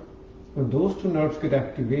nerve. When those 2 nerves get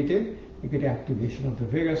activated, you get activation of the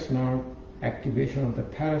vagus nerve, activation of the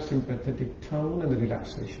parasympathetic tone, and the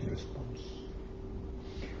relaxation response.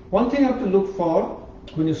 One thing you have to look for,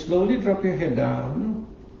 when you slowly drop your head down,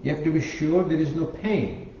 you have to be sure there is no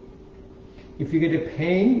pain. If you get a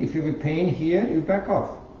pain, if you have a pain here, you back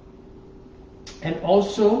off. And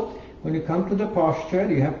also, when you come to the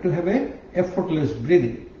posture, you have to have a effortless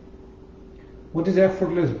breathing. What is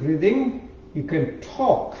effortless breathing? You can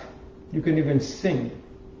talk, you can even sing.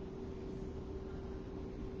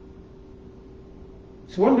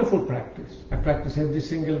 It's a wonderful practice. I practice every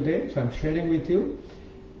single day, so I'm sharing with you.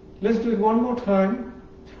 Let's do it one more time.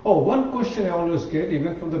 Oh, one question I always get,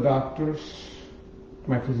 even from the doctors,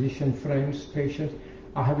 my physician friends, patients,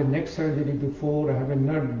 I have a neck surgery before, I have a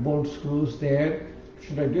nut bolt screws there. What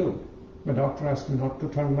should I do? My doctor asked me not to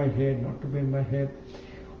turn my head, not to bend my head.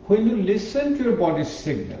 When you listen to your body's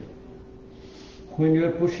signal, when you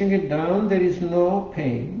are pushing it down, there is no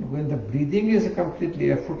pain. When the breathing is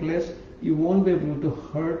completely effortless, you won't be able to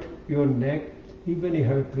hurt your neck even if you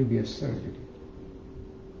have a previous surgery.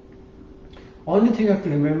 Only thing you have to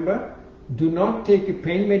remember, do not take a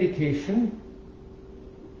pain medication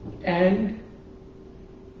and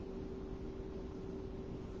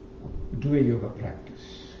do a yoga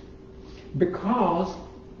practice. Because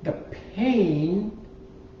the pain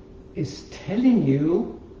is telling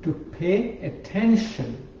you to pay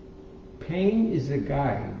attention. Pain is a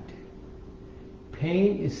guide.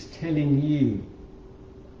 Pain is telling you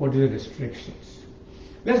what are the restrictions.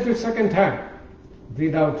 Let's do it second time.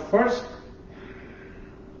 Breathe out first.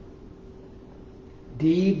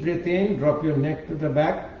 Deep breath in, drop your neck to the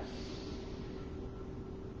back.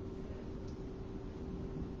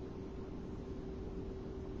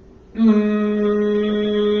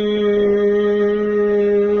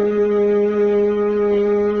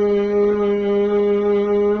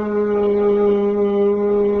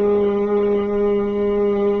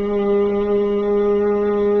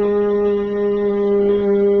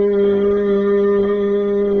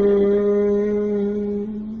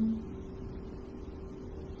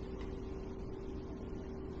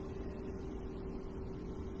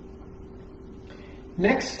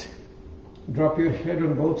 Next, drop your head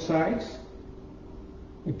on both sides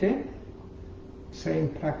with a same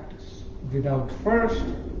practice. Breathe out first,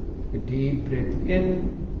 a deep breath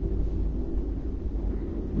in.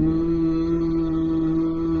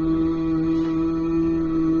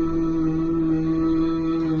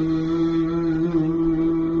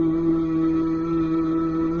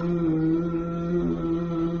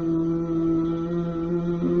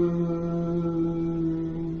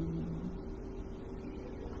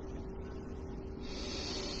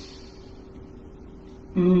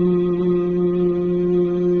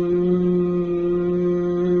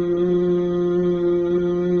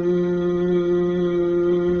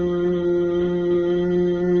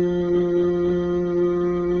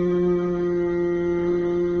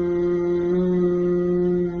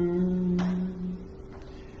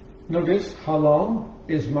 Notice how long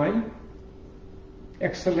is my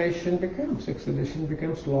exhalation becomes. Exhalation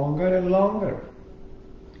becomes longer and longer.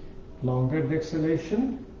 Longer the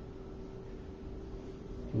exhalation,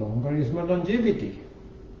 longer is my longevity.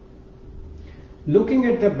 Looking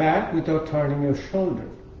at the back without turning your shoulder.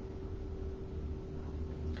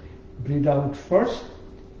 Breathe out first.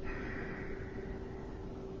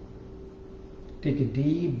 Take a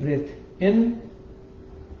deep breath in.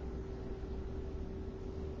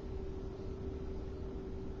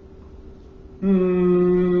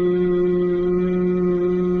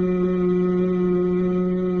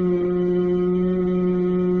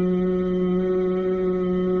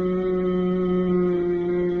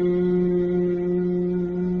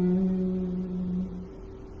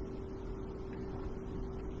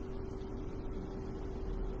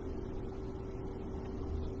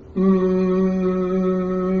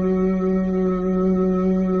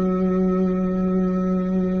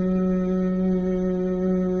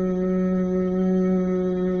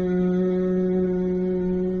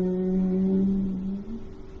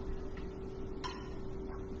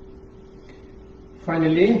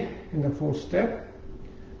 Finally, in the fourth step,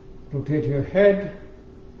 rotate your head.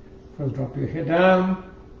 First drop your head down.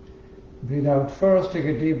 Breathe out first, take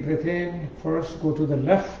a deep breath in. First go to the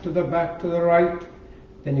left, to the back, to the right.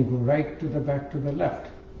 Then you go right to the back, to the left.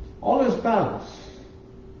 Always balance.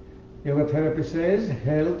 Yoga therapy says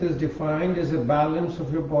health is defined as a balance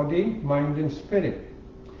of your body, mind and spirit.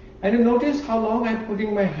 And you notice how long I'm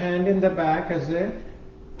putting my hand in the back as a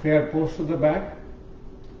prayer pose to the back.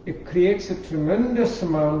 It creates a tremendous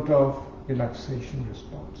amount of relaxation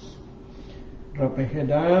response. Drop your head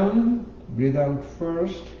down, breathe out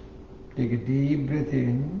first, take a deep breath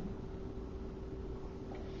in.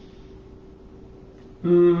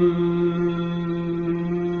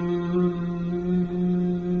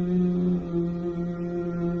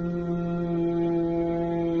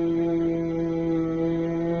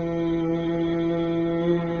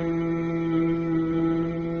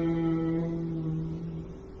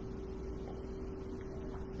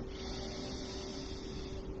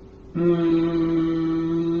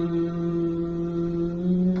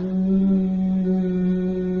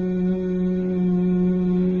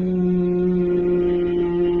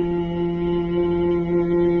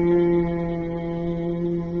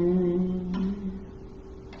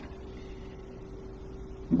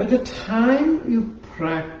 By the time you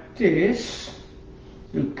practice,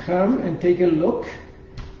 you'll come and take a look.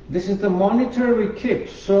 This is the monitor we keep.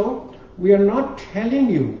 So we are not telling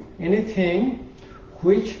you anything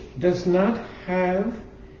which does not have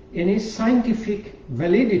any scientific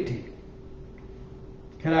validity.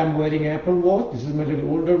 And I'm wearing Apple Watch. This is my little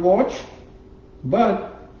older watch.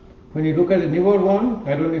 But when you look at the newer one,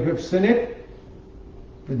 I don't know if you've seen it,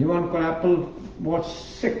 the new one called Apple Watch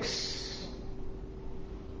 6.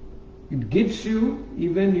 It gives you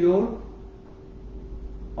even your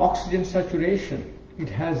oxygen saturation. It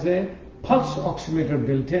has a pulse oximeter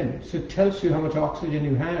built in. So it tells you how much oxygen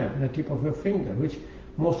you have in the tip of your finger, which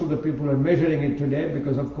most of the people are measuring it today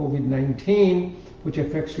because of COVID-19, which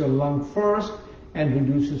affects your lung first and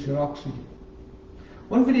reduces your oxygen.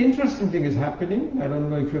 One very interesting thing is happening. I don't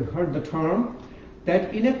know if you've heard the term,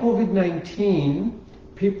 that in a COVID-19,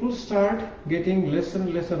 people start getting less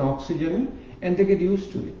and less on oxygen and they get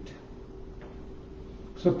used to it.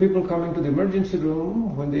 So people coming to the emergency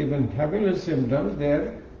room, when they even having little symptoms,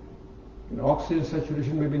 their oxygen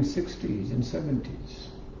saturation may be in 60s and 70s.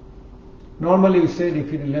 Normally we said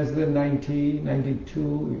if it is less than 90,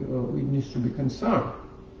 92, it needs to be concerned.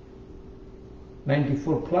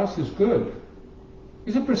 94 plus is good.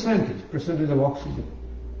 It's a percentage of oxygen.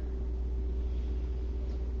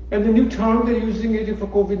 And the new term they're using it for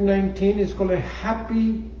COVID-19 is called a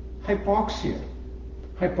happy hypoxia.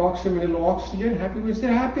 Hypoxia means low oxygen, happy means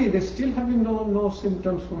they're happy, they're still having no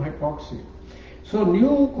symptoms from hypoxia. So new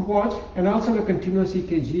watch, and also a continuous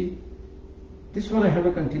EKG. This one I have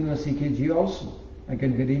a continuous EKG also. I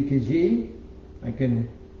can get EKG, I can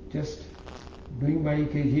just doing my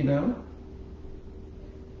EKG now.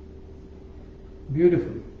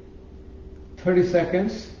 Beautiful. 30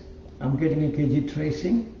 seconds, I'm getting EKG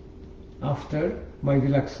tracing after my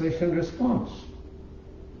relaxation response.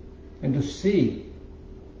 And to see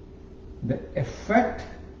the effect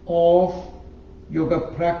of yoga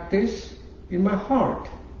practice in my heart.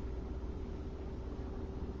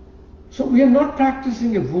 So we are not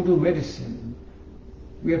practicing a voodoo medicine.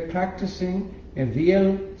 We are practicing a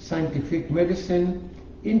real scientific medicine,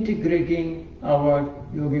 integrating our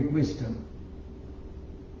yogic wisdom.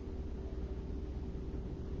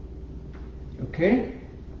 Okay?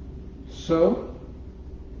 So,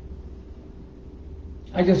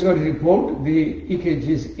 I just got a report, the EKG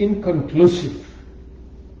is inconclusive.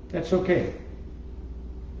 That's okay.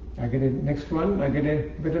 I get a next one, I get a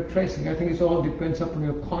better tracing. I think it all depends upon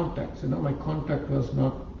your contacts. My contact was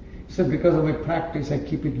not, so because of my practice, I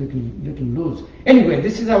keep it little loose. Anyway,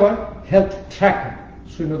 this is our health tracker,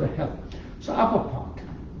 so you know the health. So upper part,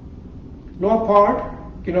 lower part,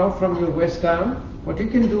 from your waist down. What you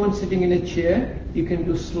can do when sitting in a chair, you can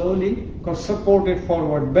do slowly, called supported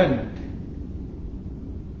forward bend.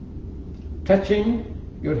 Touching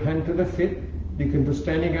your hand to the feet, you can do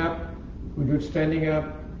standing up, we do it standing up,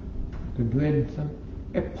 you can do it.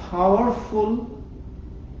 A powerful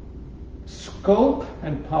scope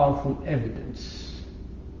and powerful evidence.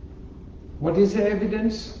 What is the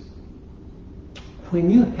evidence? When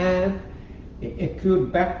you have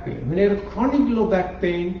acute back pain, when you have chronic low back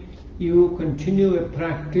pain, you continue a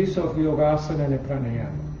practice of yogasana and a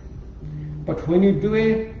pranayama. But when you do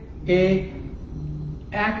a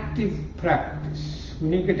active practice,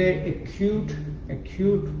 when you get a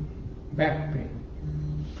acute back pain,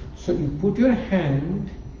 so you put your hand,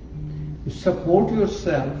 you support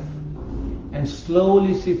yourself, and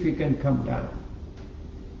slowly see if you can come down.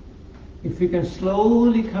 If you can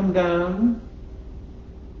slowly come down,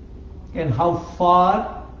 and how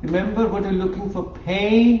far, remember what you're looking for,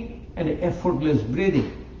 pain and effortless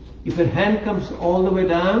breathing. If your hand comes all the way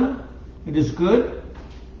down, it is good.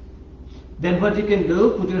 Then what you can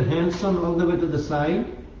do, put your hands on all the way to the side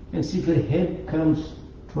and see if your head comes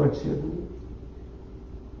towards your knee.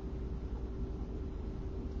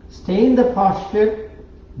 Stay in the posture,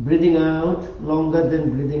 breathing out longer than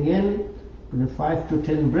breathing in 5 to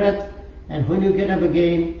 10 breaths. And when you get up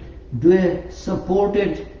again, do a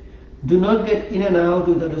supported, do not get in and out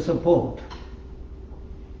without a support.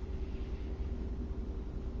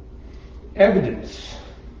 Evidence.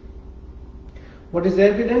 What is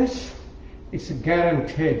evidence? It's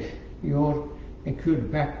guaranteed your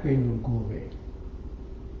acute back pain will go away.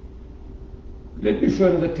 Let me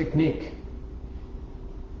show you the technique.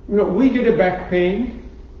 We get a back pain.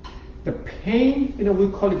 The pain, we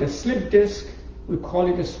call it a slip disc, we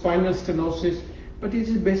call it a spinal stenosis, but it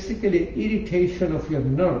is basically irritation of your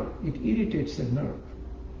nerve. It irritates the nerve.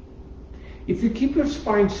 If you keep your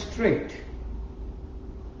spine straight,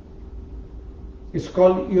 it's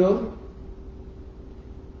called your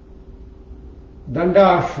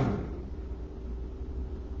Dandasana.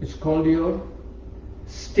 It's called your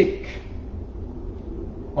stick.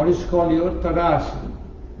 Or it's called your Tadasana,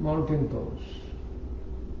 mountain pose.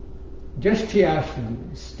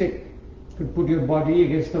 Jashthyasana, stick. You can put your body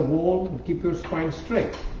against the wall and keep your spine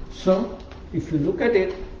straight. So, if you look at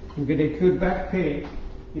it, you get acute back pain.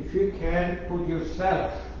 If you can put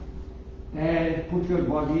yourself and put your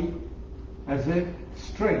body as a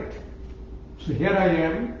straight. So here I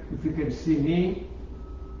am, if you can see me,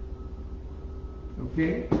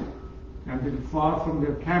 okay, I'm a little far from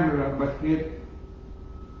the camera, but here,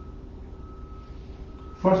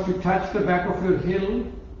 first you touch the back of your heel,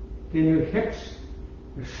 then your hips,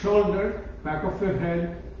 your shoulder, back of your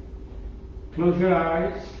head, close your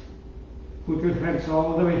eyes, put your hands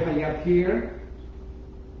all the way high up here,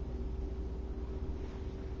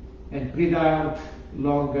 and breathe out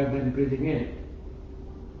longer than breathing in.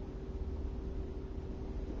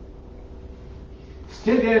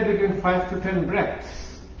 Stay there between 5 to 10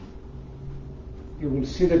 breaths. You will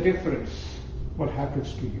see the difference, what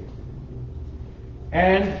happens to you.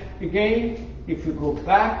 And again, if you go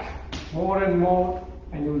back more and more,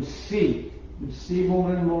 and you'll see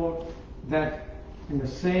more and more that in the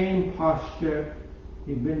same posture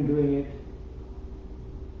you've been doing it.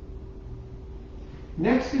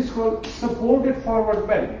 Next is called supported forward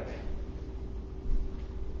bend.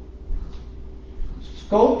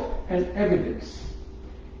 Scope and evidence.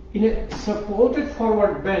 In a supported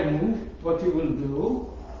forward bend, what you will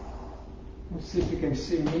do, let's see if you can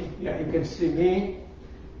see me. Yeah, you can see me.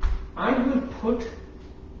 I will put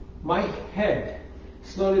my head,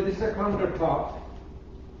 slowly, this is the countertop.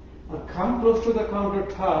 I'll come close to the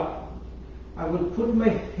countertop. I will put my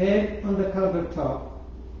head on the countertop.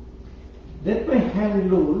 Let my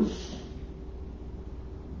hand loose.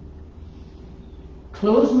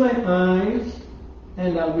 Close my eyes,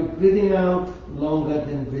 and I'll be breathing out longer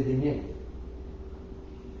than breathing in.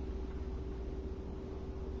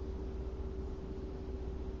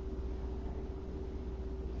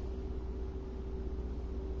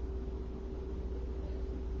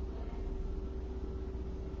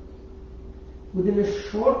 Within a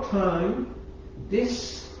short time,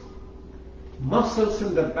 this muscles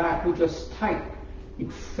in the back which was tight,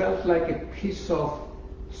 it felt like a piece of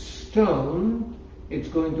stone. It's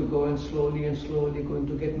going to go and slowly going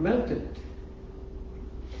to get melted.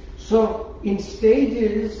 So in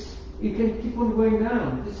stages, you can keep on going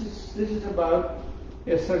down. This is about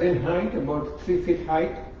a certain height, about 3 feet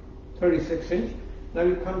height, 36 inch. Now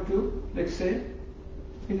you come to, let's say,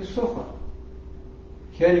 in the sofa.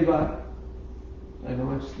 Here you are. I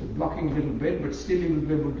know it's blocking a little bit, but still you will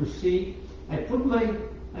be able to see. I put my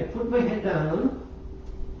head down,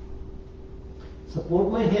 support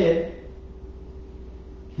my head,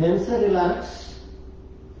 hands are relaxed.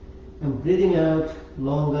 I'm breathing out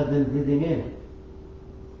longer than breathing in.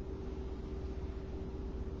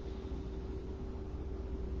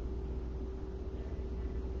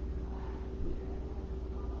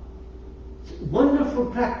 It's wonderful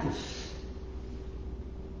practice.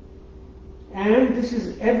 And this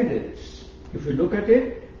is evidence. If you look at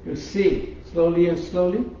it, you'll see slowly and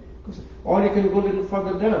slowly. Or you can go a little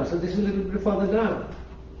further down. So this is a little bit further down.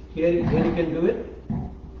 Here you can do it.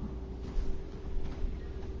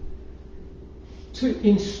 So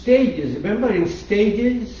in stages, remember in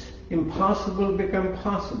stages, impossible become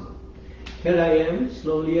possible. Here I am,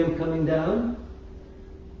 slowly I'm coming down,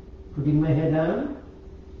 putting my head down.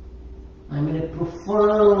 I'm in a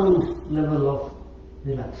profound level of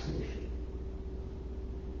relaxation.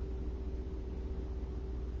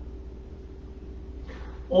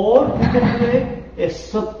 Or you can do a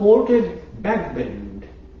supported back bend.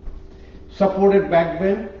 Supported back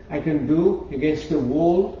bend I can do against the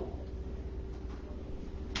wall,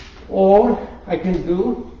 or I can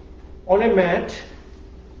do on a mat.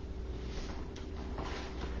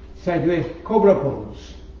 So I do a cobra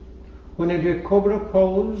pose. When I do a cobra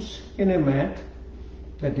pose in a mat,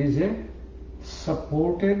 that is a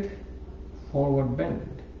supported forward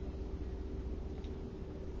bend.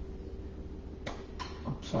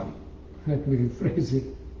 Oh, sorry, let me rephrase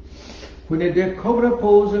it. When I do a cobra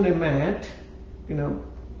pose on a mat,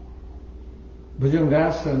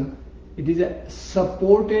 Bhujangasana, it is a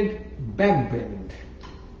supported back bend.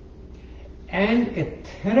 And a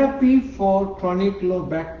therapy for chronic low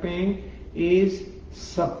back pain is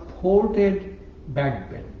supported back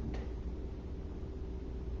bend.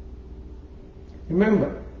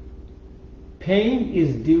 Remember, pain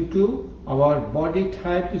is due to our body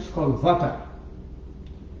type is called Vata.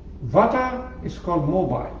 Vata is called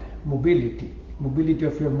mobility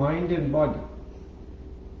of your mind and body.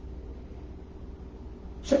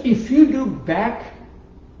 So if you do back,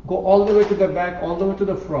 go all the way to the back, all the way to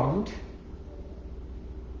the front,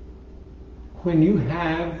 when you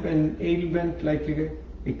have an ailment like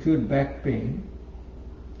acute back pain,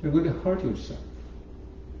 you're going to hurt yourself.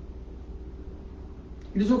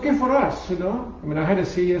 It is okay for us, I had a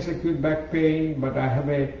serious acute back pain, but I have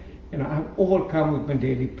I've overcome with my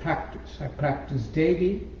daily practice. I practice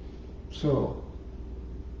daily, so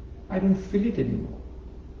I don't feel it anymore.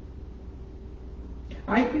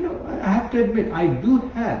 I have to admit, I do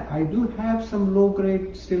have some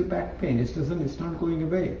low-grade still back pain. It's not going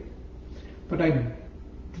away. But I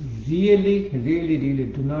really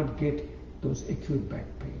do not get those acute back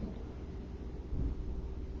pain.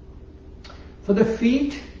 For the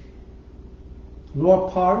feet, lower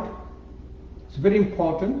part, it's very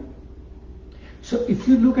important. So if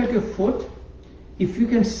you look at your foot, if you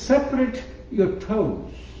can separate your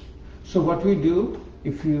toes. So what we do,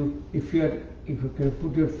 if you can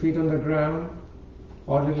put your feet on the ground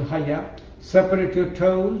or a little high up, separate your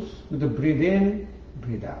toes with a breathe in,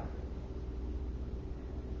 breathe out.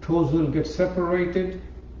 Toes will get separated,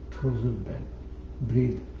 toes will bend.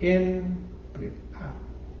 Breathe in, breathe out.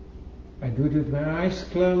 I do it with my eyes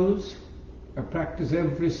closed. I practice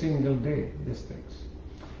every single day these things.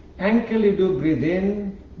 Ankle you do breathe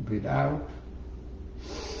in, breathe out.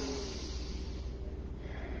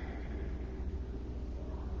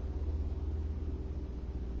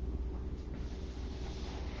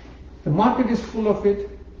 The market is full of it.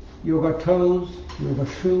 Yoga toes, yoga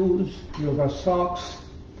shoes, yoga socks.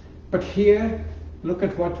 But here, look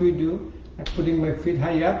at what we do. I'm putting my feet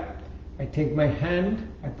high up. I take my hand,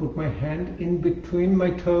 I put my hand in between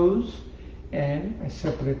my toes, and I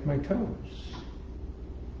separate my toes.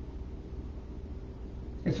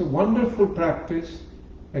 It's a wonderful practice.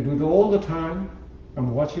 I do it all the time.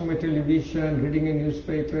 I'm watching my television, reading a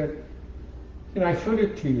newspaper. I showed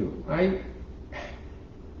it to you.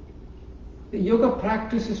 The yoga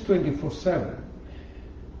practice is 24/7.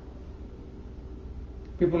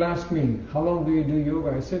 People ask me, how long do you do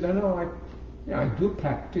yoga? I said, I do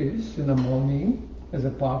practice in the morning as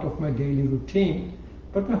a part of my daily routine,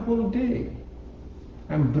 but my whole day.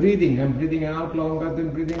 I'm breathing out longer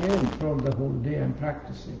than breathing in throughout the whole day. I'm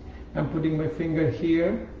practicing. I'm putting my finger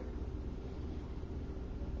here.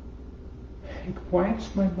 It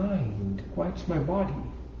quiets my mind, quiets my body.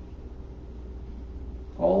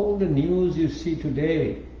 All the news you see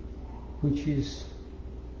today, which is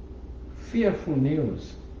fearful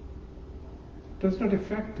news, does not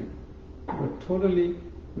affect you. We're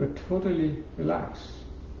totally relaxed.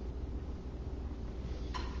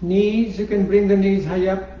 Knees, you can bring the knees high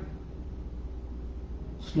up.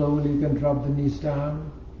 Slowly you can drop the knees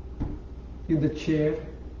down in the chair.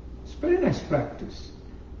 It's very nice practice.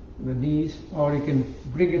 The knees, or you can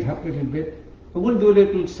bring it up a little bit. We'll do a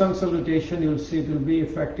little sun salutation. You'll see it will be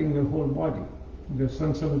affecting the whole body. The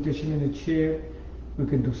sun salutation in a chair. We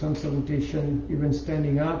can do sun salutation even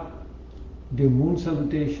standing up. Do moon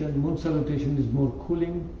salutation. Moon salutation is more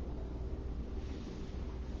cooling.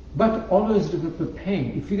 But always do it with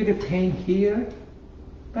pain. If you get a pain here,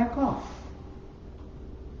 back off.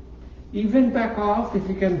 Even back off if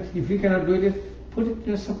you cannot do it, put it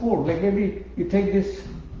in a support. Like maybe you take this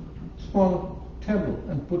small table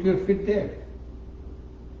and put your feet there.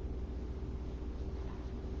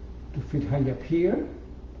 To feet high up here,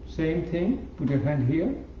 same thing, put your hand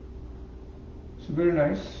here. It's very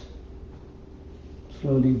nice.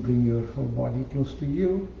 Slowly bring your whole body close to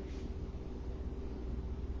you.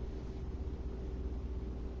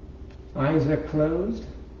 Eyes are closed.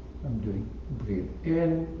 I'm doing breathe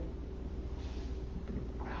in,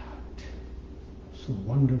 breathe out. It's a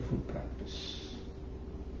wonderful practice.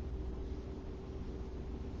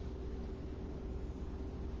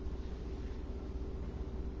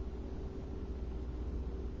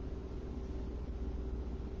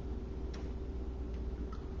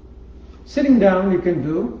 Sitting down, you can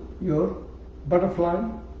do your butterfly,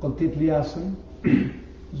 called Asana.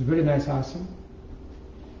 It's a very nice asana.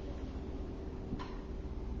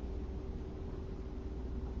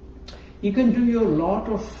 You can do your lot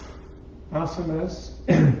of asanas.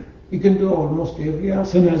 You can do almost every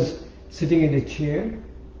asanas sitting in a chair.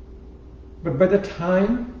 But by the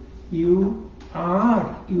time you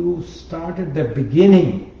start at the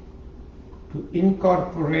beginning to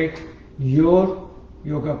incorporate your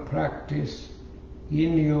yoga practice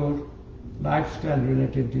in your lifestyle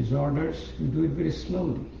related disorders, you do it very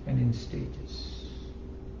slowly and in stages.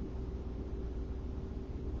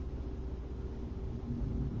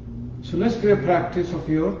 So let's do a practice of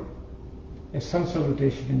a sun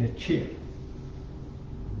salutation in a chair.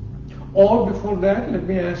 Or before that, let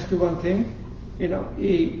me ask you one thing.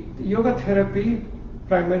 Yoga therapy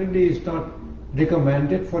primarily is not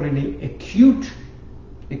recommended for any acute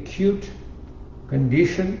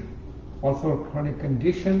condition or for chronic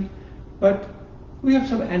condition, but we have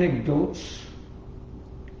some anecdotes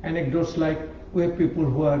like we have people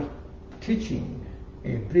who are teaching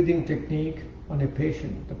a breathing technique on a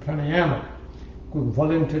patient, the pranayama,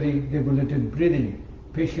 voluntary regulated breathing,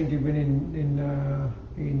 patient even in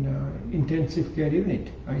intensive care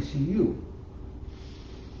unit, ICU.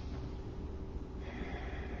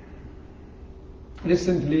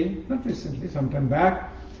 Some time back,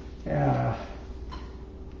 a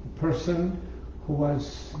person who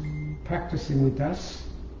was practicing with us,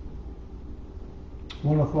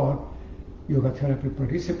 one of our yoga therapy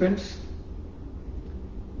participants,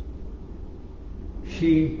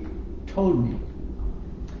 she told me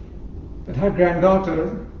that her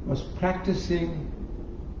granddaughter was practicing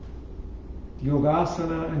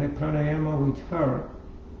yogasana and a pranayama with her.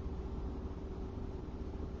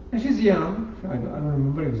 And she's young, I don't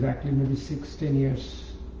remember exactly, maybe 6-10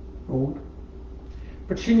 years old.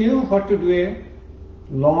 But she knew how to do a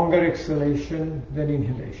longer exhalation than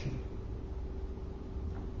inhalation.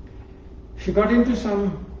 She got into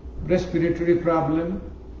some respiratory problem.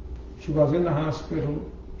 She was in the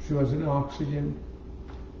hospital. She was in oxygen.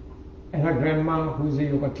 And her grandma, who is a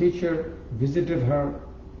yoga teacher, visited her.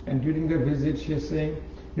 And during the visit, she was saying,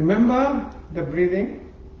 remember the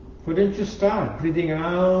breathing? Why don't you start breathing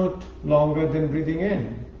out longer than breathing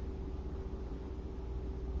in?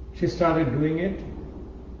 She started doing it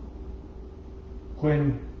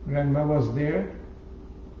when grandma was there,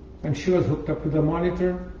 and she was hooked up to the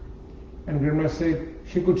monitor, and grandma said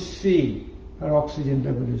she could see her oxygen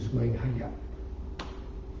level is going high up.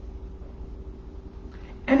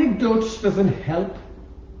 Anecdotes doesn't help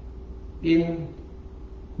in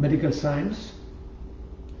medical science,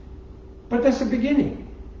 but that's the beginning.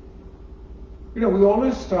 We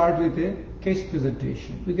always start with a case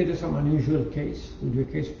presentation. We get some unusual case, we do a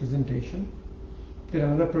case presentation. Then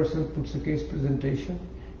another person puts a case presentation.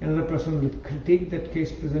 Another person will critique that case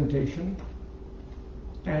presentation.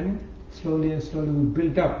 And slowly we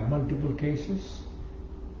build up multiple cases.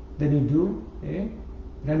 Then you do a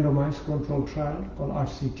randomized control trial called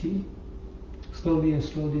RCT. Slowly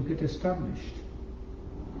get established.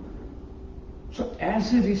 So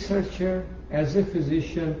as a researcher, as a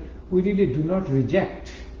physician, we really do not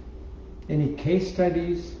reject any case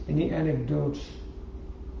studies, any anecdotes.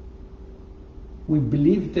 We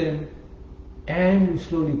believe them and we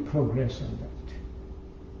slowly progress on that.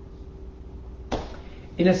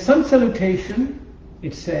 In a sun salutation,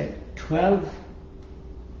 it's a 12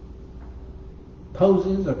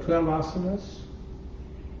 poses or 12 asanas.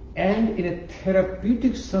 And in a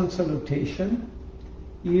therapeutic sun salutation,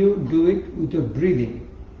 you do it with your breathing.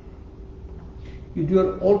 You do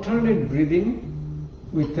an alternate breathing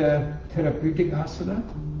with a therapeutic asana,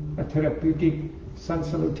 a therapeutic sun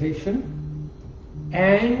salutation,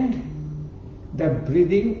 and the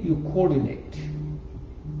breathing you coordinate.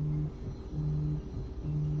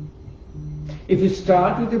 If you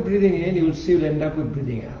start with the breathing in, you will see you'll end up with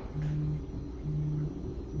breathing out.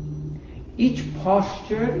 Each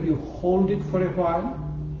posture, you hold it for a while,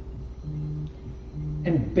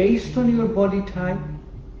 and based on your body type,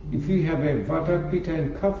 if you have a Vata, Pitta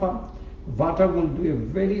and Kapha, Vata will do a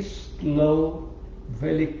very slow,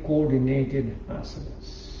 very coordinated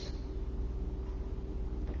asanas.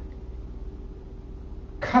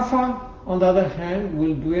 Kapha, on the other hand,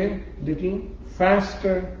 will do a little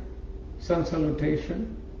faster sun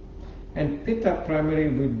salutation, and Pitta primarily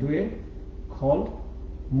will do a called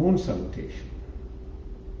moon salutation.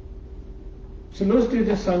 So let's do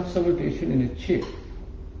the sun salutation in a chair.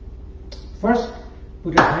 First,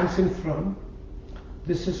 put your hands in front.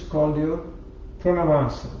 This is called your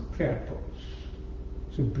pranamasana, prayer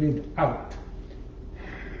pose. So breathe out.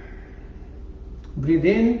 Breathe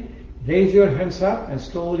in, raise your hands up and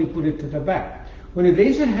slowly put it to the back. When you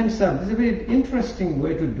raise your hands up, this is a very interesting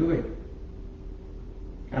way to do it.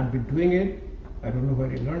 I've been doing it. I don't know where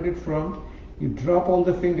you learned it from. You drop all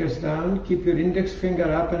the fingers down, keep your index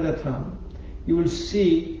finger up and the thumb. You will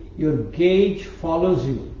see your gaze follows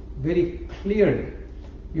you very clearly.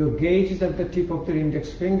 Your gaze is at the tip of the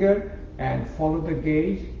index finger and follow the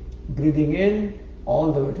gaze, breathing in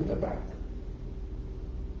all the way to the back.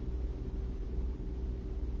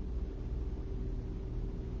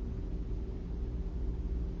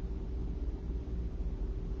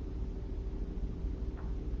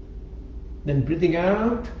 Then breathing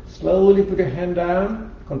out, slowly put your hand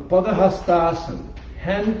down, called Padahastasana,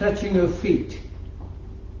 hand touching your feet.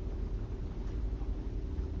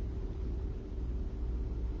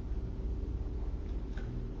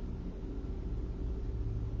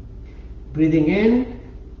 Breathing in,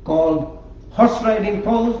 called horse riding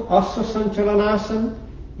pose, Asya Sanchalanasana.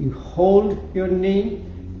 You hold your knee,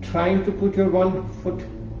 trying to put your one foot,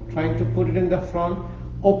 trying to put it in the front,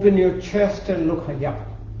 open your chest and look high up.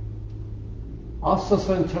 Asya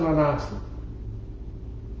Sanchalanasana.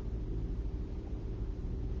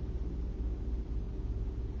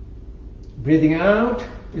 Breathing out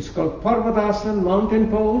is called Parvatasana, mountain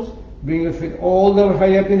pose. Bring your feet all the way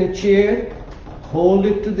high up in a chair. Hold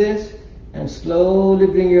it to this and slowly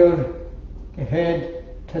bring your head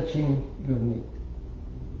touching your knee.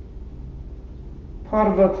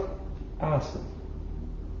 Parvatasana.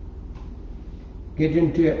 Get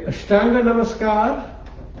into a Ashtanga Namaskar,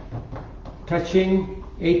 touching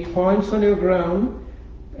 8 points on your ground,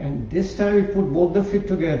 and this time you put both the feet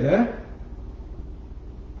together.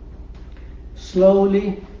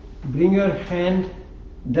 Slowly bring your hand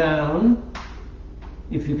down.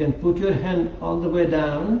 If you can put your hand all the way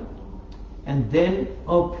down, and then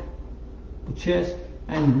up the chest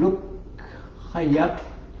and look high up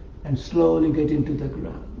and slowly get into the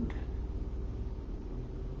ground.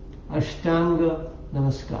 Ashtanga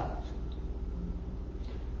Namaskar.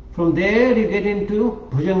 From there you get into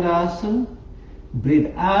Bhujangasana,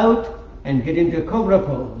 breathe out and get into a Cobra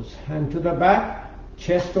pose. Hand to the back,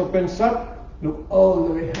 chest opens up, look all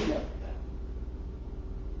the way high up.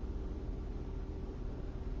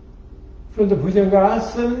 From the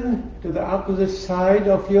Bhujangasana to the opposite side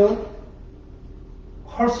of your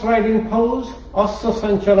horse riding pose, Asya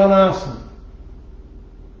Sanchalanasana.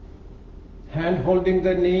 Hand holding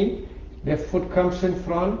the knee, left foot comes in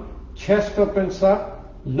front, chest opens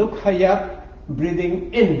up, look high up,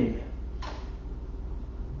 breathing in.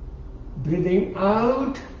 Breathing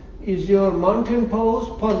out is your mountain pose,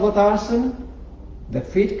 Parvatasana. The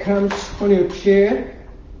feet comes on your chair.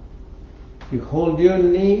 You hold your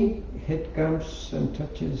knee, head comes and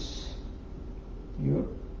touches your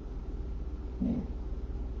knee.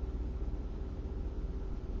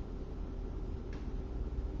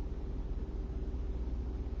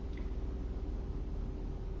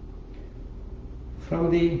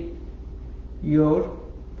 From your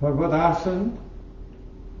Parvatasana,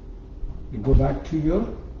 you go back to your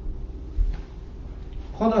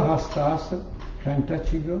Padahastasana, hand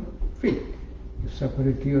touching your feet. You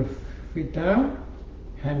separate your feet down,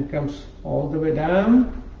 hand comes all the way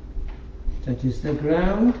down, touches the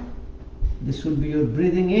ground. This will be your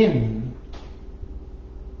breathing in.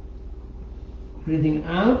 Breathing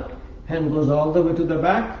out, hand goes all the way to the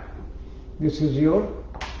back. This is your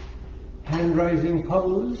hand rising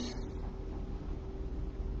pose.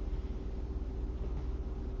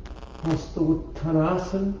 Hasta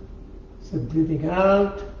Uttanasana. So breathing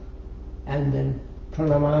out, and then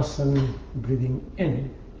Pranamasana, breathing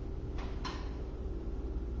in.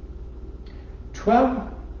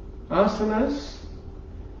 12 asanas.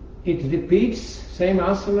 It repeats same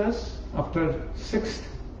asanas after 6th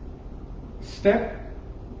step,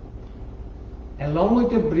 along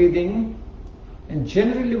with the breathing, and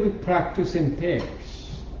generally we practice in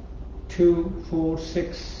pairs, 2, 4,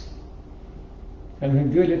 6. And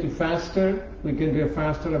we do a little faster, we can do a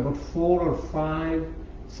faster about 4 or 5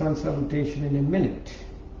 sun salutation in a minute.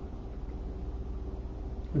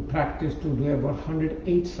 We practice to do about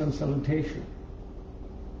 108 sun salutation.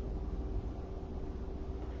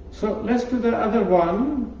 So let's do the other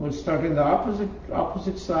one. We'll start in the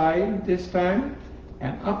opposite side this time,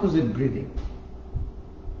 and opposite breathing.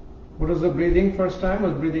 What was the breathing first time?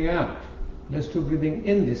 Was breathing out. Let's do breathing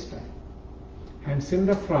in this time. Hands in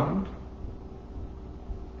the front.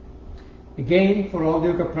 Again, for all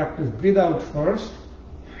yoga practice, breathe out first,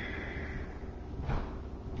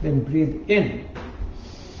 then breathe in.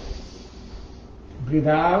 Breathe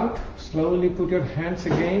out, slowly put your hands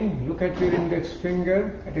again, look at your index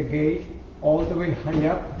finger at a gauge, all the way high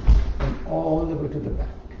up and all the way to the back.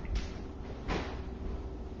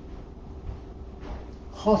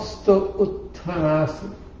 Hasta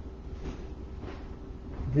Uttanasana.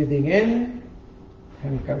 Breathing in,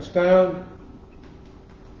 hand comes down,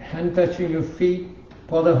 hand touching your feet,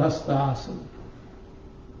 Padahastasana.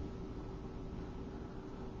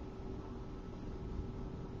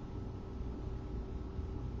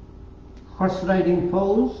 Horse riding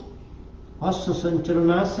pose, Hasta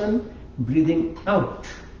Sanchalanasana, breathing out.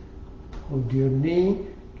 Hold your knee,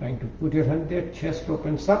 trying to put your hand there, chest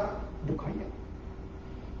opens up, look higher.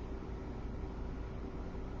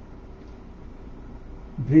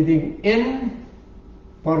 Breathing in,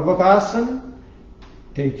 Parvatasana.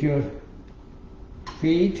 Take your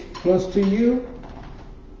feet close to you.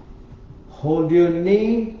 Hold your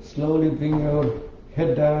knee. Slowly bring your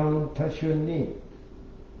head down, touch your knee.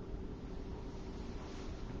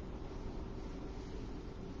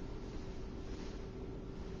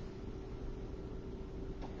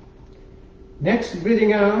 Next,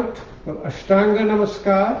 breathing out for Ashtanga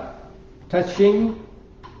Namaskar, touching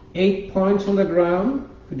 8 points on the ground,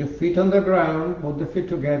 with your feet on the ground, both the feet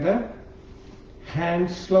together.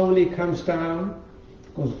 Hand slowly comes down,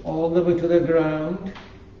 goes all the way to the ground,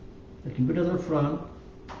 a little bit on the front.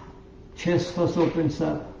 Chest first opens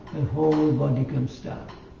up and whole body comes down.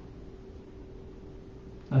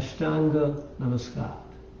 Ashtanga Namaskar.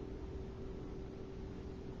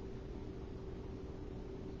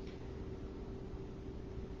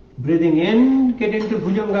 Breathing in, get into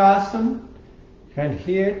Bhujangasana, and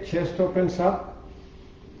here chest opens up.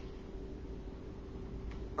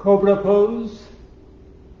 Cobra pose.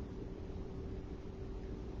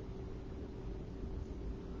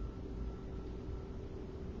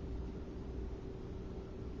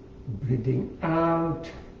 Breathing out,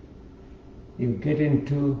 you get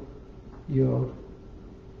into your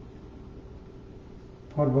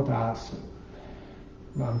Parvatasana,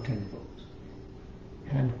 mountain pose.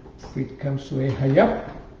 And feet comes way high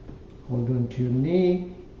up, hold on to your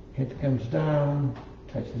knee, head comes down,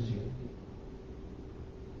 touches your knee.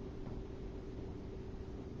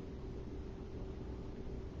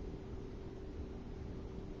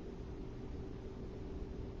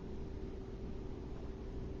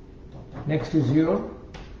 Next is your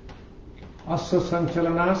Asa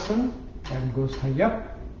Sanchalanasana, and goes high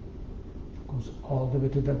up, goes all the way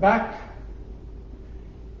to the back,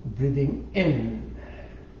 breathing in.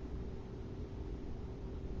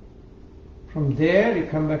 From there, you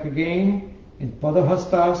come back again in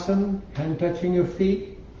Padahastasana, hand touching your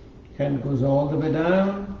feet, hand goes all the way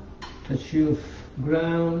down, touch your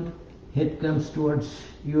ground, head comes towards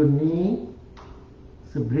your knee,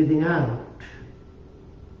 so breathing out.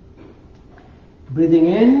 Breathing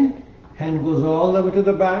in, hand goes all the way to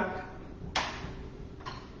the back.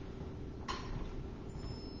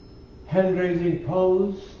 Hand raising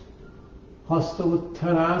pose, Hasta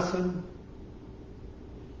Uttanasana,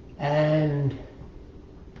 and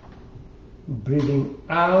breathing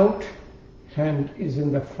out, hand is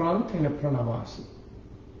in the front in a Pranamasana.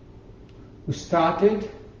 We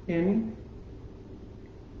started in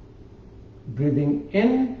breathing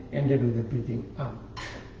in, ended with the breathing out.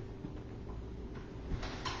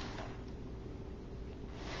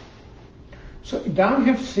 So now you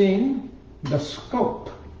have seen the scope.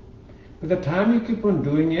 By the time you keep on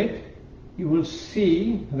doing it, you will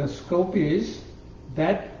see the scope is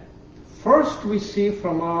that first we see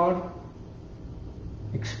from our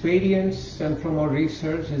experience and from our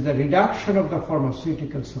research is the reduction of the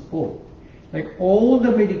pharmaceutical support. Like all the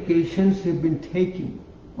medications you've been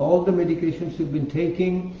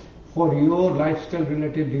taking, for your lifestyle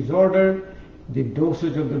related disorder, the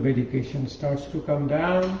dosage of the medication starts to come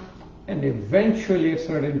down, and eventually at a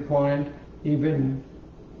certain point even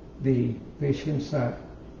the patients are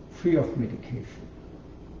free of medication.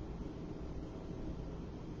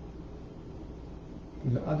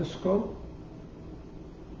 The other scope,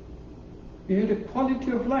 you had a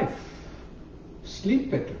quality of life, sleep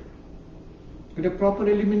better, you get a proper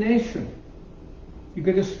elimination, you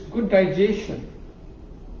get a good digestion,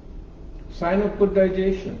 sign of good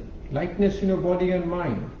digestion, lightness in your body and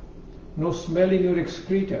mind, no smell in your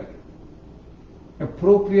excreta,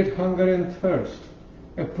 appropriate hunger and thirst,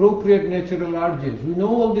 appropriate natural urges. We know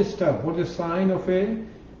all this stuff. What is a sign of a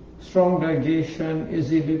strong digestion,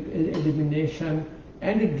 is elimination,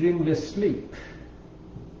 and a dreamless sleep.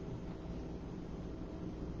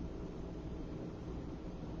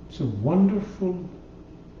 It's a wonderful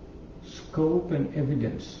scope and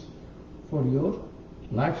evidence for your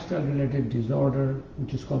lifestyle-related disorder,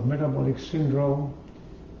 which is called metabolic syndrome,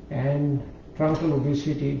 and truncal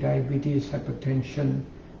obesity, diabetes, hypertension,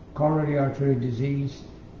 coronary artery disease,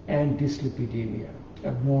 and dyslipidemia,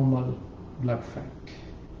 abnormal blood fat.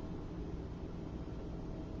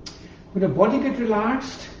 When the body gets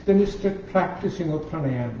relaxed, then you start practicing of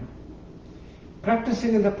pranayama.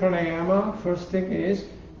 Practicing in the pranayama, first thing is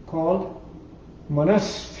called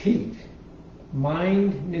manasthit.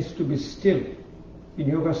 Mind needs to be still. In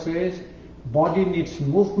yoga says, body needs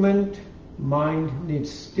movement, mind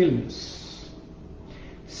needs stillness.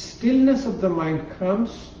 Stillness of the mind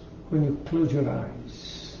comes when you close your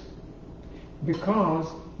eyes, because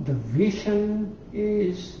the vision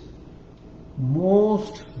is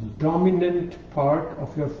most dominant part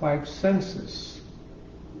of your five senses,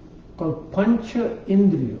 called pancha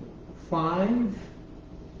indriya, five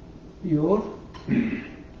your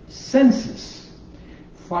senses.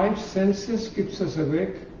 Five senses keeps us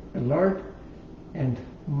awake, alert, and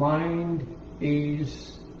mind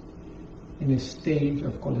is in a state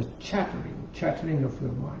of called a chattering of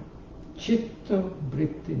your mind. Chitta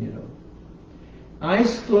vritti nirodha.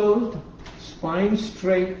 Eyes closed, spine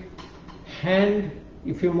straight, hand,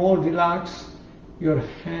 if you're more relaxed, your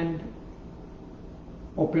hand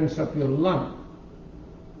opens up your lung.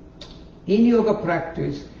 In yoga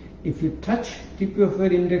practice, if you touch tip of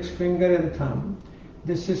your index finger and thumb,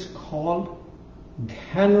 this is called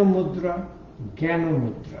dhyana mudra, jnana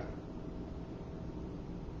mudra.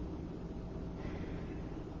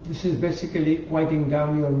 This is basically quieting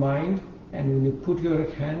down your mind, and when you put your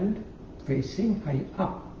hand facing high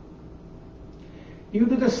up. You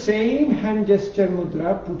do the same hand gesture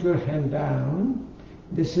mudra, put your hand down.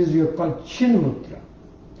 This is your called chin mudra.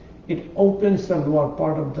 It opens the lower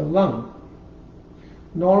part of the lung.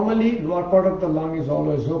 Normally, lower part of the lung is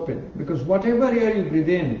always open, because whatever air you breathe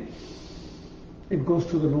in, it goes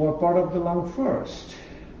to the lower part of the lung first.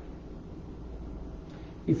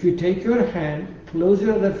 If you take your hand, close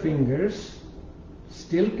your other fingers,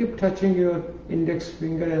 still keep touching your index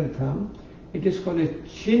finger and thumb, it is called a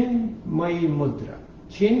chinmayi mudra.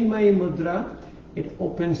 Chinmayi mudra, it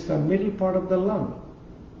opens the middle part of the lung,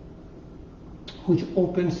 which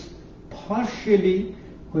opens partially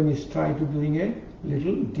when you try to doing a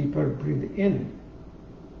little deeper breathe in.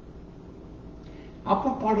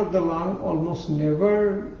 Upper part of the lung almost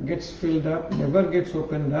never gets filled up, never gets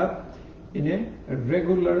opened up in a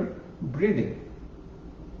regular breathing.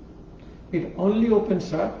 It only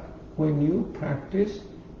opens up when you practice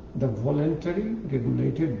the voluntary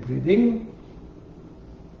regulated breathing,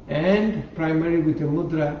 and primarily with a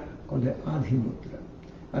mudra called the Adhi mudra.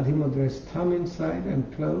 Adhi mudra is thumb inside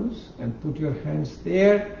and close, and put your hands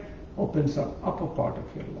there, opens up upper part of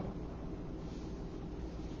your lung.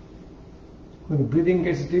 When breathing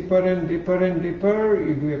gets deeper and deeper and deeper,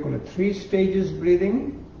 you do a called a 3 stages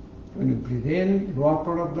breathing. When you breathe in, lower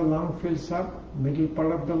part of the lung fills up, middle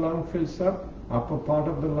part of the lung fills up, upper part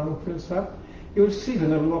of the lung fills up. You will see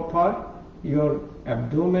when the lower part, your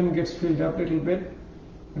abdomen gets filled up a little bit.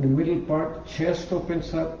 In the middle part, chest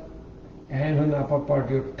opens up, and on the upper part,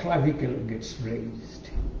 your clavicle gets raised.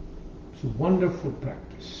 It's a wonderful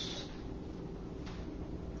practice.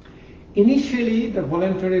 Initially, the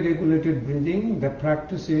voluntary regulated breathing, the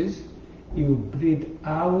practice is you breathe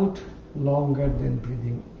out longer than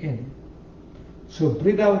breathing in. So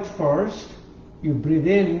breathe out first, You breathe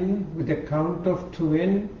in with a count of 2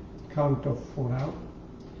 in, count of 4 out.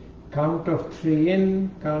 Count of 3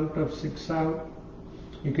 in, count of 6 out.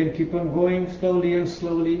 You can keep on going slowly and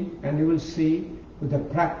slowly, and you will see with the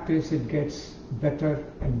practice it gets better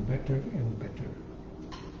and better and better.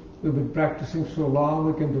 We've been practicing so long,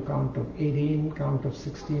 we can do count of 8 in, count of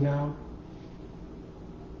 16 out.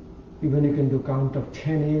 Even you can do count of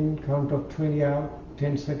 10 in, count of 20 out,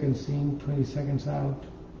 10 seconds in, 20 seconds out.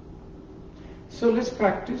 So let's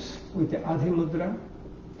practice with the Adhi Mudra.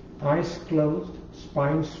 Eyes closed,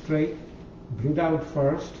 spine straight. Breathe out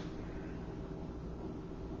first.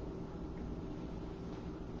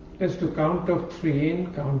 Let's do count of 3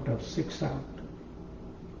 in, count of 6 out.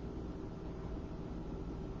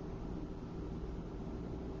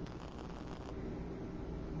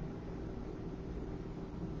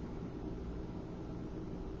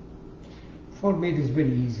 For me it is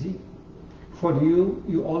very easy. For you,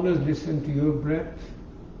 you always listen to your breath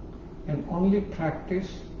and only practice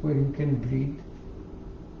where you can breathe.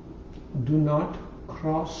 Do not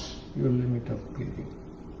cross your limit of breathing.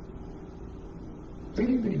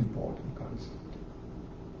 Very, very important concept.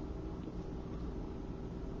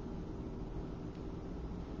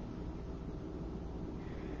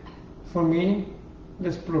 For me,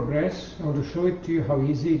 let's progress. I want to show it to you how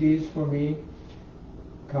easy it is for me.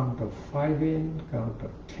 Count of 5 in, count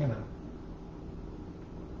of 10 out.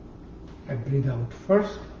 I breathe out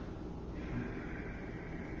first.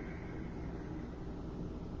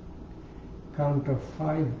 Count of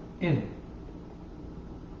 5 in.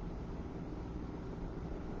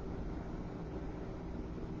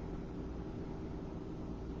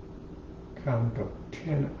 Count of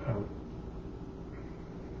 10 out.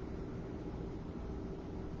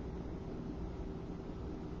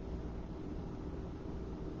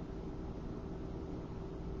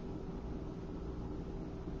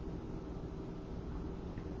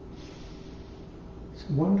 It's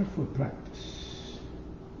a wonderful practice.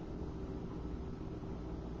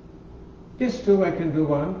 This too I can do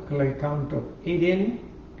one, like count of 8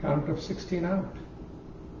 in, count of 16 out.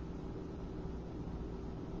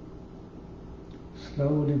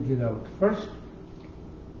 Slowly breathe out first.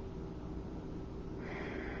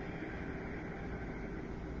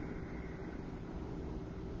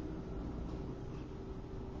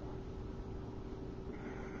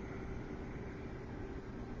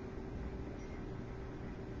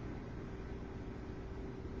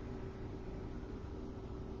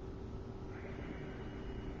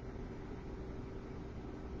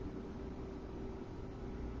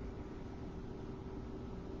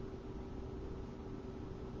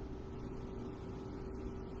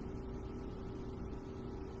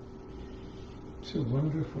 It's a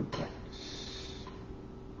wonderful practice.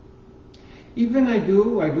 Even I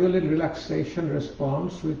do a little relaxation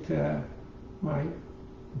response with my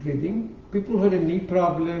breathing. People who have a knee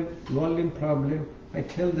problem, lower limb problem, I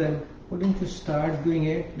tell them, why don't you start doing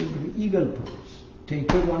a little eagle pose.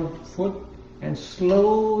 Take your one foot and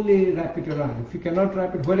slowly wrap it around. If you cannot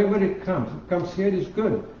wrap it, wherever it comes here is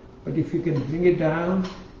good. But if you can bring it down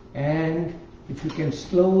and if you can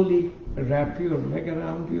slowly wrap your leg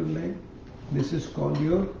around your leg, this is called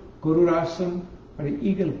your Gururasana or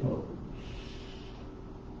eagle pose.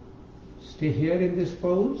 Stay here in this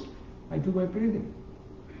pose. I do my breathing.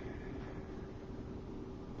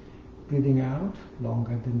 Breathing out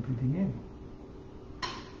longer than breathing in.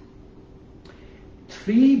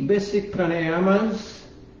 3 basic pranayamas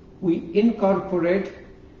we incorporate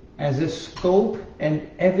as a scope and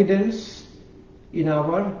evidence in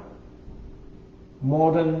our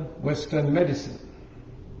modern Western medicine.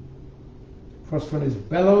 First one is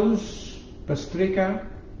bellows, Pastrika,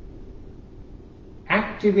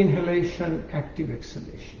 active inhalation, active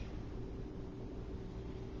exhalation.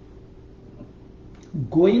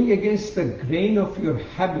 Going against the grain of your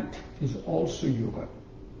habit is also yoga.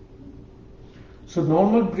 So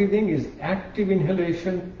normal breathing is active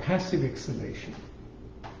inhalation, passive exhalation.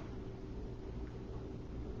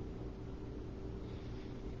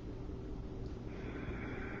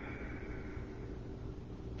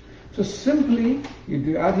 So simply, you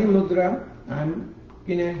do Adhi Mudra. I'm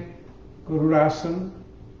in a Gururasana.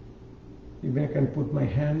 Even I can put my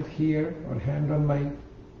hand here or hand on my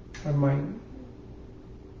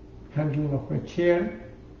handle of my chair.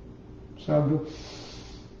 So I'll do.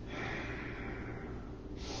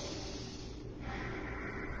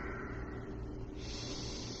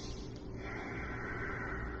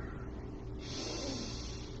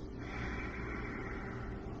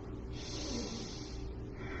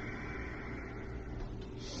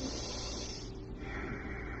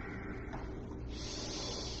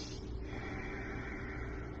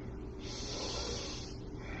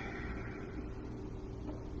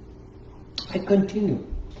 I continue.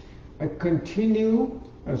 I continue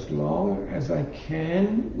as long as I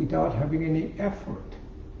can without having any effort.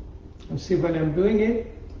 And see, when I'm doing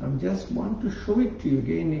it, I just want to show it to you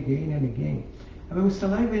again and again and again. I have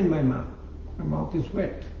saliva in my mouth. My mouth is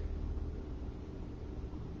wet.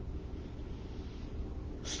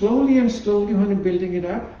 Slowly and slowly, when I'm building it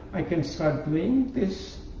up, I can start doing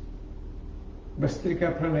this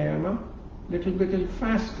Vastrika Pranayama little bit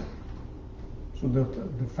faster. So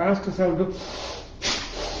the fastest I'll do.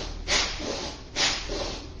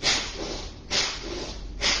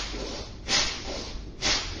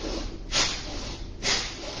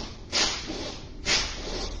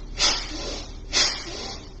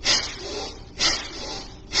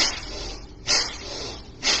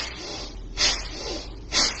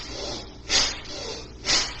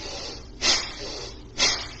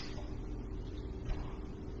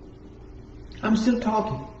 I'm still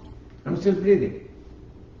talking. I'm still breathing.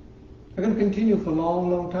 I can continue for a long,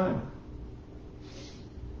 long time.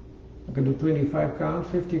 I can do 25 counts,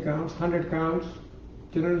 50 counts, 100 counts.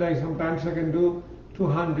 Generally, sometimes I can do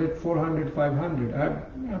 200, 400, 500.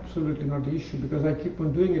 Absolutely not the issue because I keep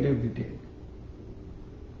on doing it every day.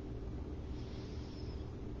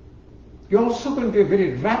 You're also going to do a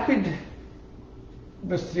very rapid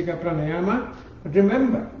Vastrika Pranayama. But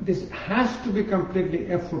remember, this has to be completely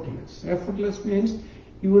effortless. Effortless means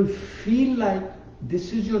you will feel like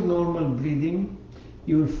this is your normal breathing.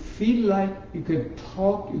 You will feel like you can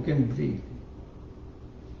talk, you can breathe.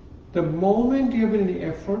 The moment you have any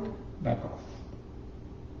effort, back off.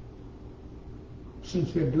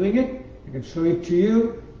 Since we are doing it, I can show it to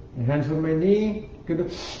you. My hands on my knee. You can do.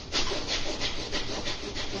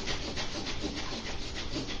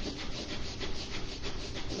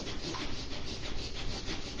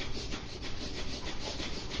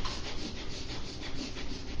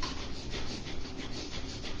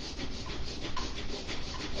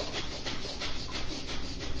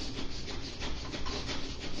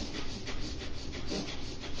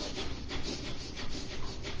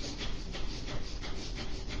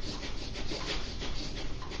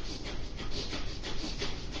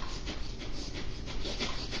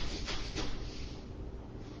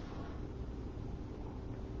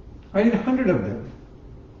 I did 100 of them.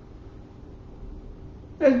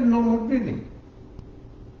 There's no more breathing.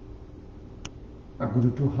 I go to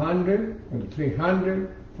 200, I go to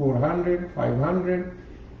 300, 400, 500.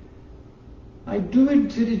 I do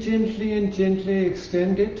it very gently and gently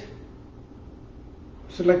extend it.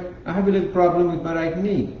 So like I have a little problem with my right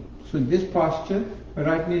knee. So in this posture, my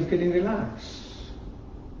right knee is getting relaxed.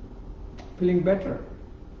 Feeling better.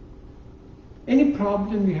 Any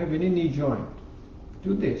problem you have, any knee joint,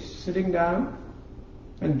 do this, sitting down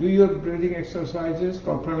and do your breathing exercises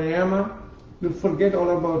called pranayama. You'll forget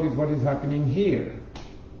all about it, what is happening here.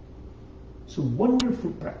 It's a wonderful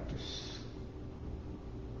practice.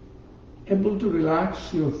 Able to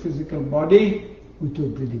relax your physical body with your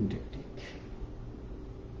breathing technique.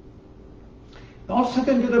 You also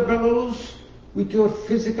can do the bellows with your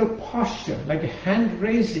physical posture, like a hand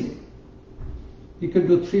raising. You can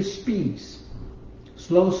do 3 speeds.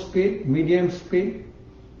 Slow speed, medium speed,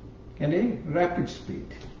 and a rapid speed.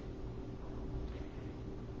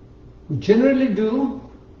 We generally do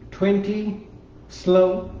 20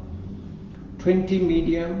 slow, 20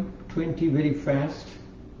 medium, 20 very fast,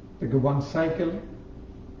 like a 1 cycle.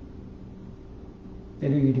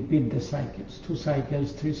 Then we repeat the cycles, 2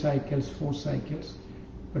 cycles, 3 cycles, 4 cycles.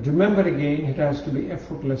 But remember again, it has to be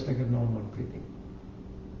effortless like a normal breathing.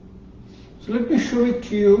 So let me show it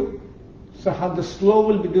to you. So how the slow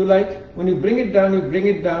will be do like, when you bring it down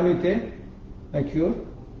with a, like your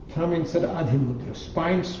thumb inside Adhi Mudra.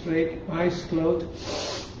 Spine straight, eyes closed.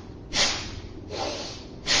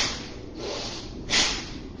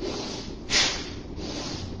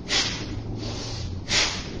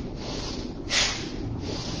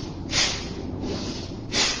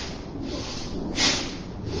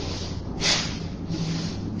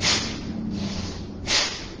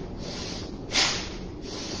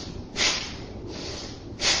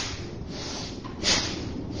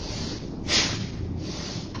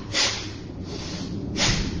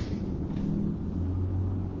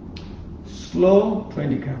 Slow,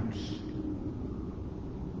 20 counts.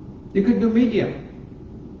 You could do medium.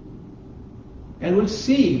 And we'll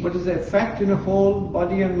see what is the effect in the whole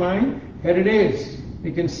body and mind. Here it is.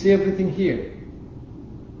 We can see everything here.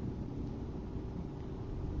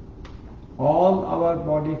 All our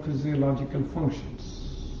body physiological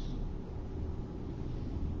functions.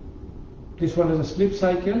 This one has a sleep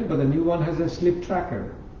cycle, but the new one has a sleep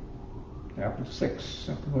tracker. Up to 6,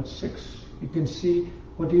 up to about 6. You can see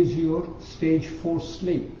what is your stage 4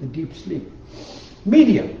 sleep, the deep sleep.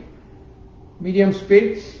 Medium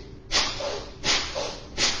speeds.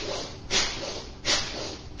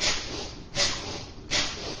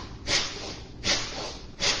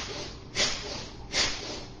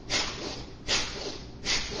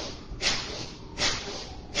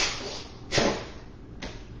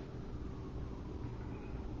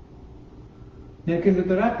 Then you can do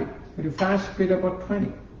the rapid, very fast speed, about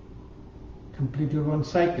 20. Complete your one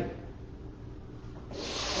cycle.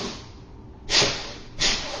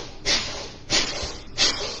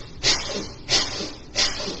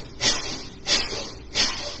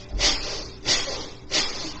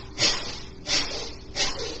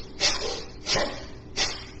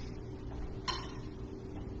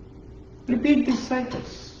 Repeat these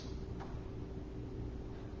cycles.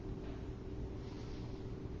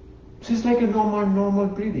 This is like a normal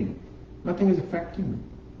breathing. Nothing is affecting you.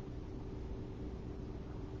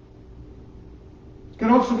 You can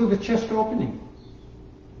also do the chest opening.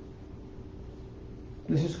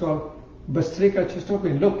 This is called Bhastrika chest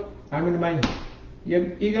opening. Look, I'm in my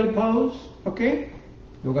eagle pose, okay?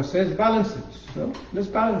 Yoga says balance it. So let's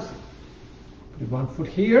balance it. Put one foot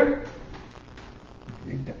here,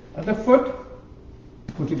 take the other foot,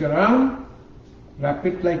 put it around, wrap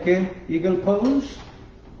it like a eagle pose,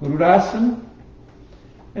 Gurudasana,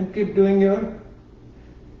 and keep doing your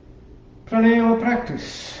pranayama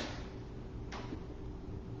practice.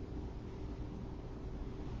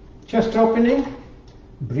 Chest opening,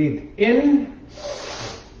 breathe in,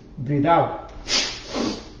 breathe out.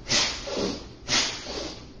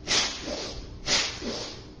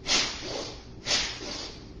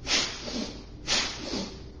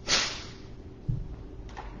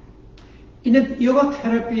 In a yoga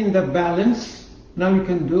therapy, in the balance, now you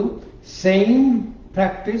can do same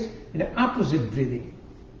practice in the opposite breathing.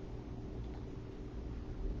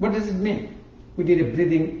 What does it mean? We did a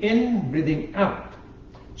breathing in, breathing out.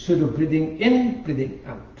 So do breathing in, breathing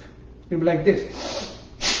out. It'll be like this.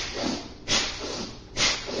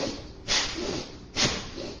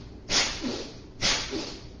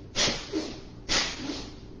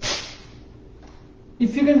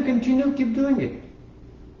 If you can continue, keep doing it.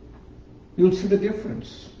 You'll see the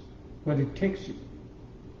difference, what it takes you.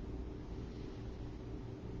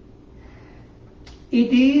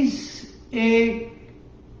 It is an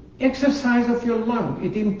exercise of your lung.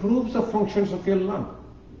 It improves the functions of your lung.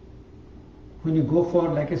 When you go for,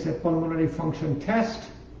 like I said, pulmonary function test,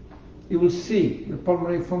 you will see your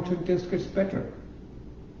pulmonary function test gets better.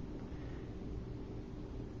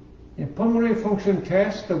 A pulmonary function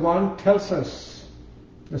test, the one tells us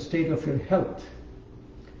the state of your health.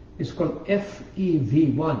 It's called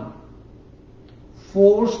FEV1,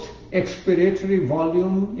 forced expiratory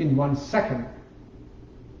volume in 1 second.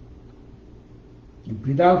 You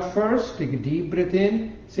breathe out first, take a deep breath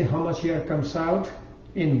in, see how much air comes out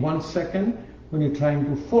in 1 second when you're trying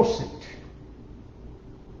to force it.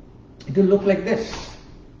 It will look like this.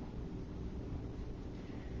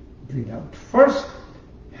 Breathe out first,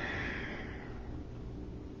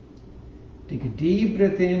 take a deep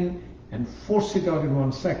breath in and force it out in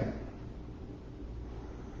 1 second.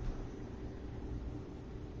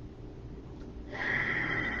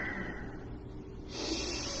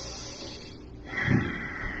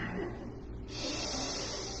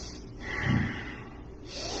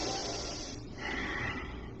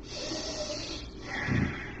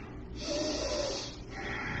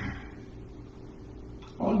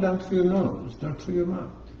 All done through your nose, not through your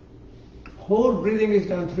mouth. Whole breathing is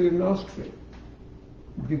done through your nostril.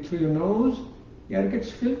 Breathe through your nose, air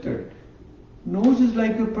gets filtered. Nose is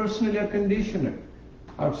like your personal air conditioner.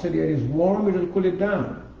 Outside air is warm, it will cool it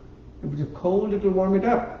down. If it is cold, it will warm it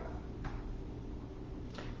up.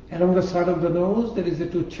 Along the side of the nose, there is a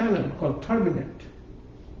 2 channel called turbinate.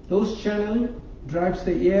 Those channel drives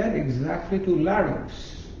the air exactly to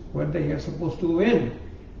larynx, where the air is supposed to go in.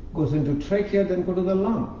 Goes into trachea, then go to the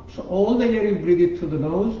lung. So all the air you breathe it through the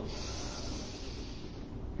nose,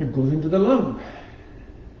 it goes into the lung.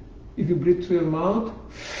 If you breathe through your mouth,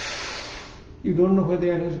 you don't know where the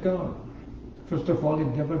air has gone. First of all, it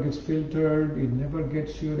never gets filtered, it never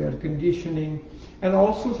gets your air conditioning. And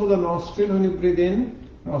also through the nostril, when you breathe in,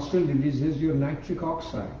 nostril releases your nitric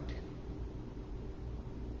oxide.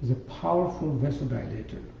 It's a powerful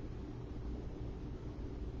vasodilator.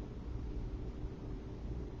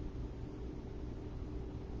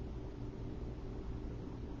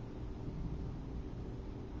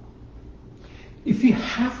 If you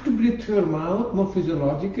have to breathe through your mouth, more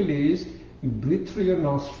physiologically is you breathe through your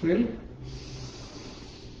nostril,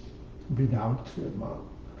 breathe out through your mouth.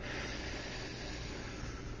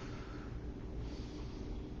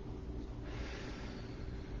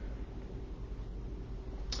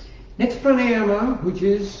 Next pranayama, which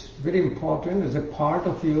is very important as a part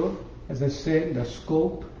of your, as I said, the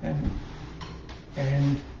scope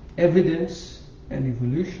and evidence and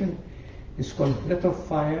evolution, is called breath of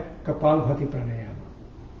fire, Kapalbhati pranayama.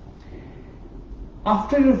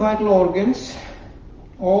 After your vital organs,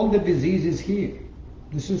 all the disease is here.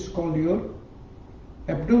 This is called your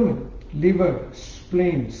abdomen, liver,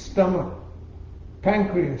 spleen, stomach,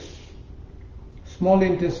 pancreas, small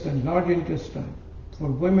intestine, large intestine. For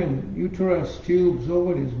women, uterus, tubes,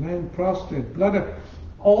 ovaries, men, prostate, bladder.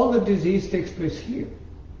 All the disease takes place here.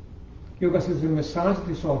 Yoga says we massage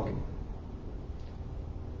this organ.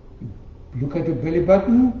 Look at your belly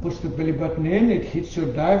button, push the belly button in, it hits your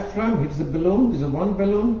diaphragm, hits the balloon. There's a one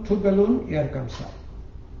balloon, two balloon, air comes out.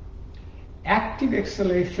 Active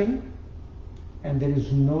exhalation, and there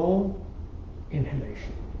is no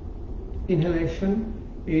inhalation. Inhalation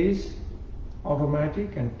is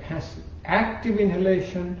automatic and passive. Active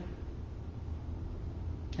inhalation,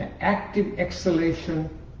 active exhalation,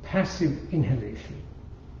 passive inhalation.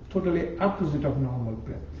 Totally opposite of normal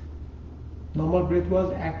breath. Normal breath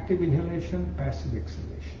was active inhalation, passive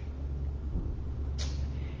exhalation.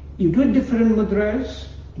 You do different mudras.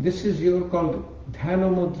 This is your called Dhyana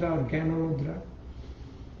mudra or Jnana mudra.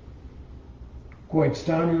 Quiets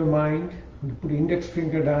down your mind. You put index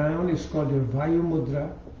finger down, it's called your Vayu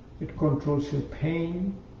mudra. It controls your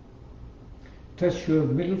pain. Touch your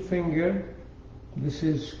middle finger. This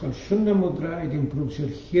is called Shunya mudra. It improves your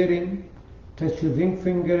hearing. Touch your ring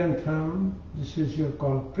finger and thumb. This is your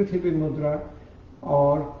called Prithvi mudra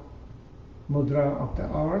or mudra of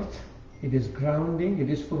the earth. It is grounding. It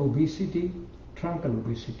is for obesity, truncal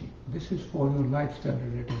obesity. This is for your lifestyle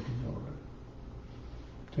related disorder.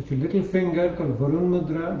 Touch your little finger called Varun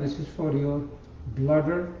mudra. This is for your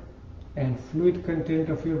bladder and fluid content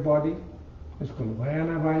of your body. It's called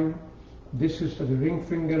Vayana Vayu. This is for the ring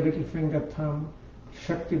finger, little finger, thumb,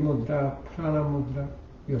 Shakti mudra, Prana mudra,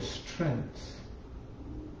 your strength.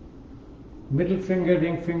 Middle finger,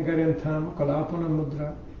 ring finger and thumb, called Apana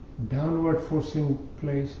mudra, downward forcing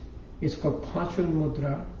place. It's called Pachal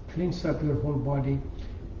mudra, cleans up your whole body.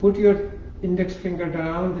 Put your index finger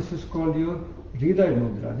down, this is called your Hridaya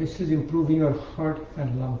mudra. This is improving your heart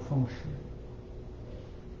and lung function.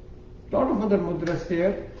 A lot of other mudras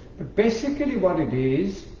there, but basically what it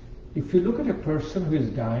is, if you look at a person who is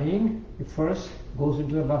dying, it first goes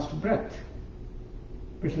into the last breath.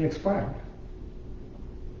 Person expired.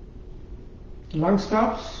 Lung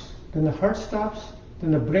stops, then the heart stops,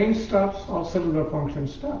 then the brain stops, all cellular function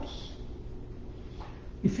stops.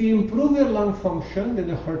 If you improve your lung function, then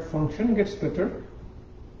the heart function gets better,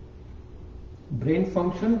 brain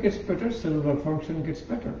function gets better, cellular function gets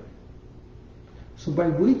better. So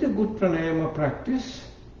by doing the good pranayama practice,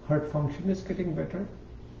 heart function is getting better.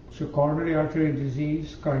 So coronary artery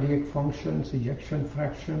disease, cardiac functions, ejection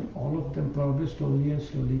fraction, all of them probably slowly and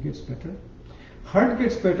slowly gets better. Heart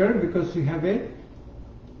gets better because we have a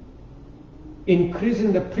increase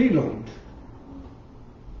in the preload.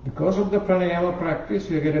 Because of the pranayama practice,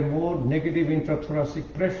 you get a more negative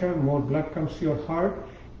intrathoracic pressure, more blood comes to your heart,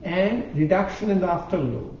 and reduction in the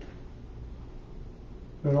afterload.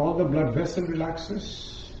 Where all the blood vessel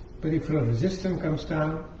relaxes, peripheral resistance comes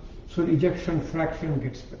down, so ejection fraction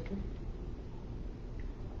gets better.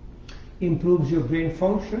 Improves your brain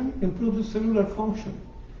function, improves the cellular function.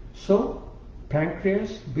 So,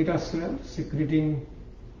 pancreas, beta cell, secreting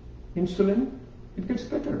insulin, it gets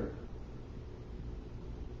better.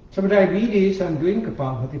 So for diabetes, I'm doing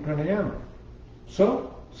Kapalbhati pranayama.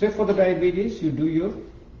 So, say for the diabetes, you do your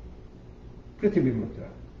Prithvi mudra.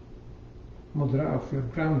 Mudra of your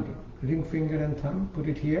grounding. Ring finger and thumb, put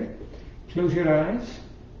it here. Close your eyes.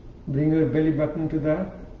 Bring your belly button to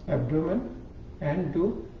the abdomen and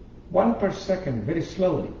do 1 per second, very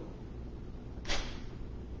slowly.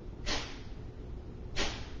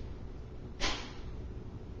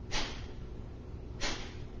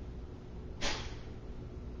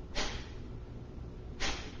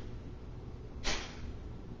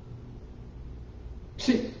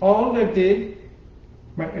 See, all I did,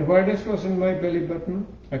 my awareness was in my belly button,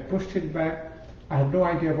 I pushed it back, I had no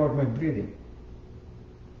idea about my breathing.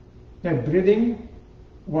 My breathing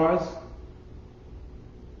was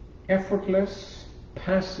effortless,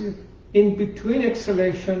 passive, in between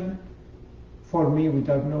exhalation for me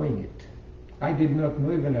without knowing it. I did not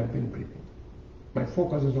know even I've been breathing. My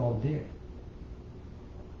focus is all there.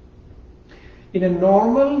 In a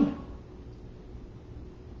normal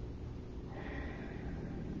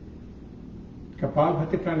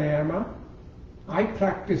Kapalbhati pranayama, I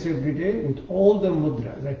practice every day with all the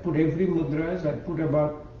mudras. I put every mudras, I put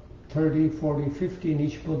about 30, 40, 50 in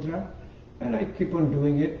each mudra, and I keep on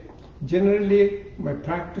doing it. Generally, my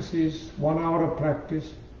practice is 1 hour of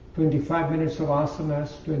practice, 25 minutes of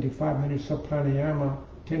asanas, 25 minutes of pranayama,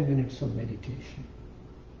 10 minutes of meditation.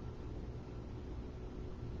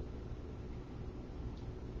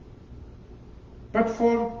 But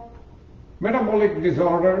for metabolic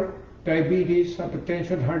disorder, diabetes,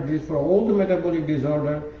 hypertension, heart disease, for all the metabolic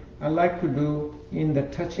disorder, I like to do in the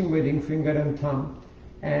touching my ring finger and thumb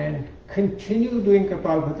and continue doing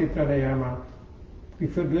Kapalbhati Pranayama.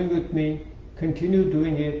 If you're doing with me, continue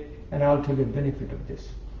doing it and I'll tell you the benefit of this.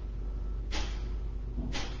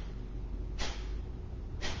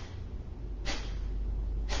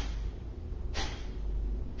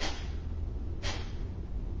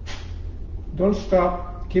 Don't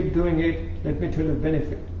stop, keep doing it. Let me tell you the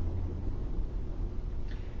benefit.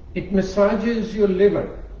 It massages your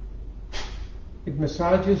liver. It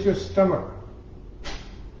massages your stomach.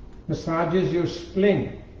 Massages your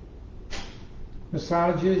spleen.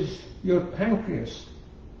 Massages your pancreas.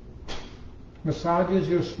 Massages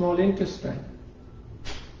your small intestine.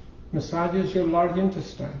 Massages your large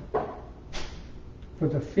intestine. For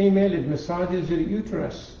the female, it massages your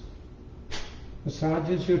uterus.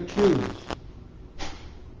 Massages your tubes.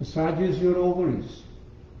 Massages your ovaries.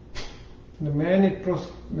 In the man, it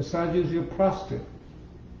massages your prostate.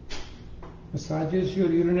 Massages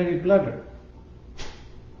your urinary bladder.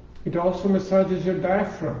 It also massages your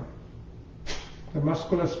diaphragm, the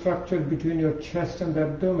muscular structure between your chest and the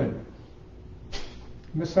abdomen.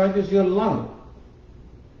 Massages your lung.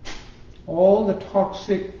 All the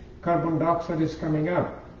toxic carbon dioxide is coming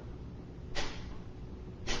out.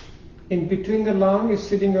 In between the lung is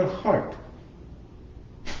sitting your heart,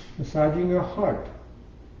 massaging your heart.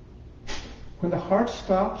 When the heart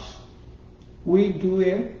stops, we do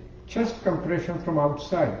a chest compression from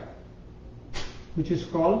outside, which is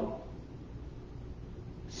called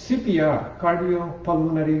CPR,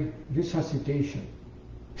 cardiopulmonary resuscitation.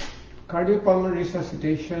 Cardiopulmonary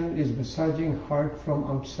resuscitation is massaging heart from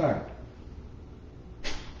outside.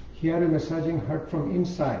 Here we're massaging heart from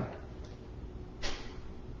inside.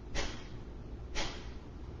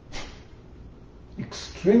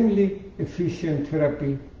 Extremely efficient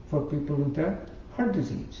therapy for people with a heart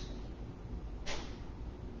disease.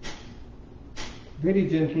 Very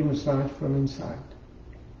gentle massage from inside.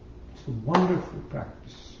 It's a wonderful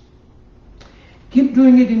practice. Keep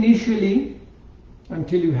doing it initially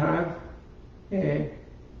until you have an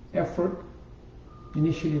effort.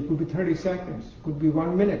 Initially it could be 30 seconds, it could be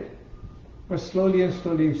 1 minute. But slowly and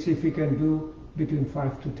slowly see if you can do between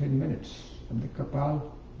 5 to 10 minutes of the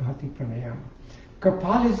Kapalbhati Pranayama.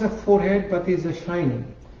 Kapal is the forehead, but is a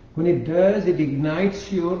shining. When it does, it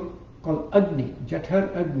ignites your, called Agni,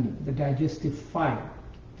 Jathar Agni, the digestive fire,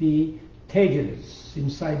 the tejas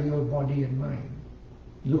inside your body and mind.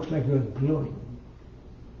 It looks like you are glowing.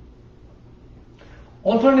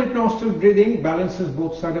 Alternate nostril breathing balances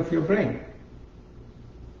both sides of your brain.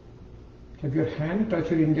 Have your hand,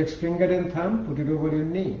 touch your index finger and thumb, put it over your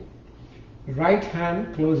knee. Right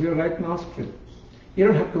hand, close your right nostril. You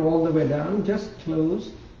don't have to all the way down, just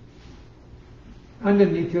close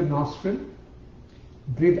underneath your nostril.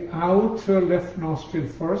 Breathe out through your left nostril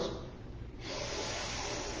first.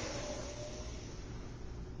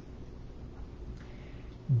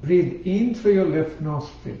 Breathe in through your left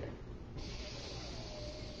nostril.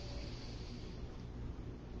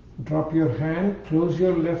 Drop your hand, close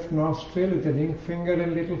your left nostril with the ring finger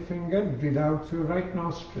and little finger. Breathe out through your right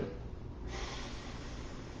nostril.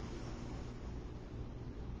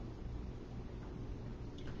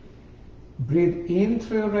 Breathe in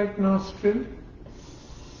through your right nostril.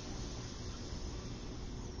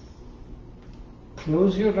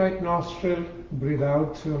 Close your right nostril. Breathe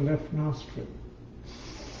out through your left nostril.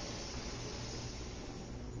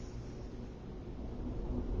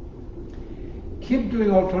 Keep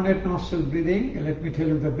doing alternate nostril breathing and let me tell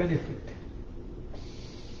you the benefit.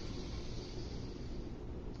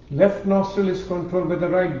 Left nostril is controlled by the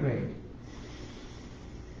right brain.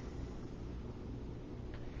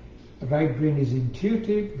 The right brain is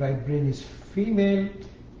intuitive, right brain is female,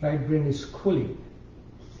 right brain is cooling.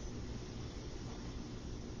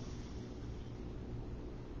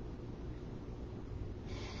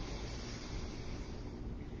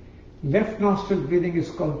 Left nostril breathing is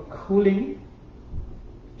called cooling,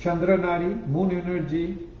 Chandra Nadi, moon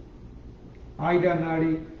energy, Ida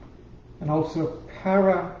Nadi, and also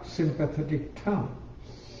parasympathetic tongue.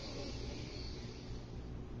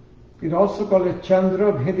 It's also called a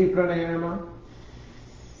Chandra Bhedi Pranayama,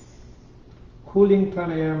 cooling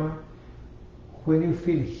pranayama. When you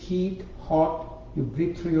feel heat, hot, you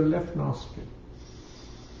breathe through your left nostril.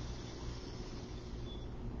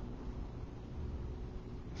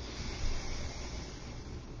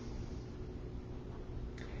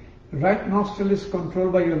 Right nostril is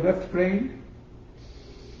controlled by your left brain.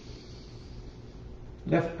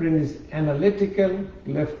 Left brain is analytical,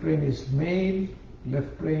 left brain is male,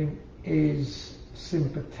 left brain is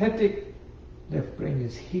sympathetic, left brain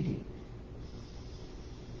is heating.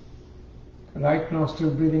 Right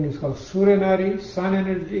nostril breathing is called Suryanari, sun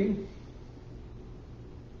energy.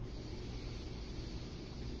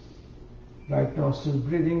 Right nostril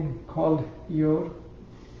breathing called your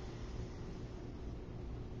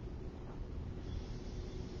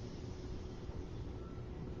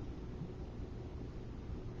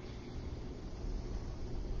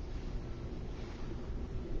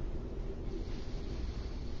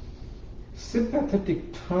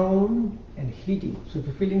sympathetic tone and heating. So if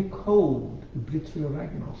you're feeling cold, you breathe through your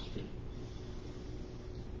right nostril.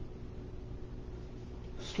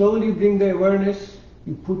 Slowly bring the awareness.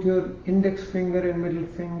 You put your index finger and middle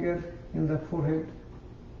finger in the forehead.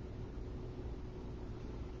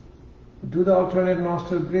 Do the alternate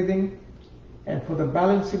nostril breathing, and for the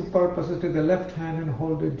balancing purposes, take the left hand and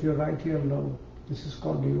hold it to your right ear lobe. This is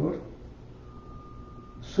called your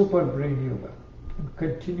super brain yoga. And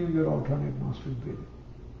continue your alternate nostril breathing.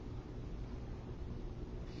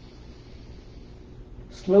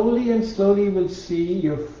 Slowly and slowly you will see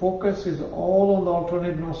your focus is all on the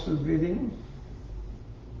alternate nostril breathing.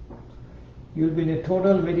 You will be in a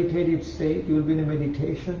total meditative state. You will be in a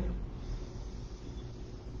meditation.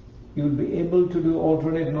 You will be able to do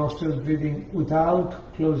alternate nostril breathing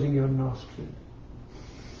without closing your nostril.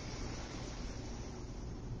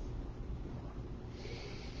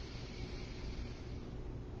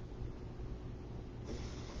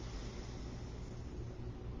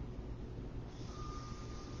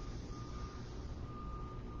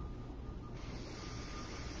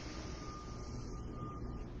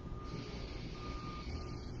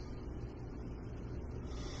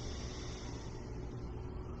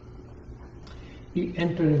 You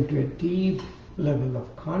enter into a deep level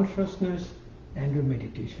of consciousness and your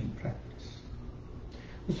meditation practice.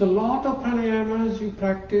 There's a lot of pranayamas you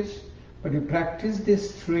practice, but you practice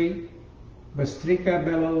these three: Bastrika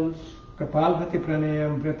bellows, Kapalbhati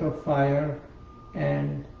pranayam, breath of fire,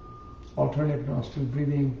 and alternate nostril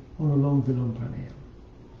breathing, Anulom Vilom pranayam.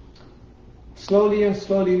 Slowly and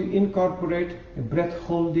slowly you incorporate a breath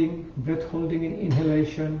holding in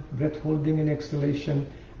inhalation, breath holding in exhalation.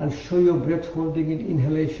 I'll show you breath holding in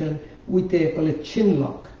inhalation with a chin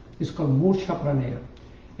lock. It's called Mursha Pranayam.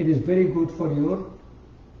 It is very good for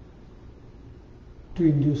to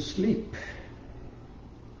induce sleep.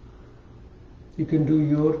 You can do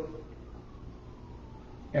your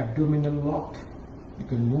abdominal lock. You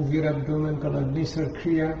can move your abdomen called Agnisar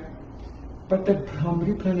Kriya. But the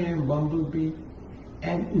Bhramari Pranayam, bumblebee,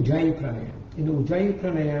 and Ujjayi Pranayam. In Ujjayi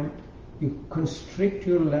Pranayam, you constrict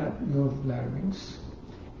your larynx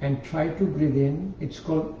and try to breathe in. It's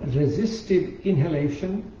called resistive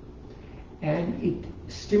inhalation, and it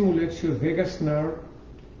stimulates your vagus nerve.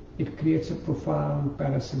 It creates a profound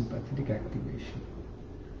parasympathetic activation.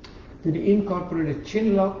 Then you incorporate a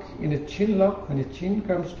chin lock. In a chin lock, when a chin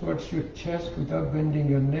comes towards your chest without bending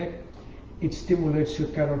your neck, it stimulates your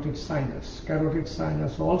carotid sinus. Carotid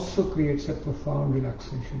sinus also creates a profound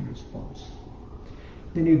relaxation response.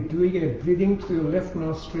 Then you're doing a breathing through your left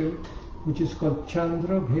nostril, which is called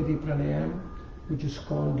Chandra Bhedi Pranayam, which is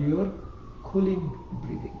called your cooling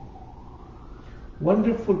breathing.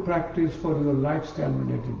 Wonderful practice for your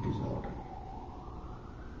lifestyle-related disorder.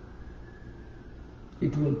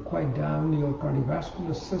 It will quiet down your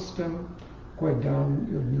cardiovascular system, quiet down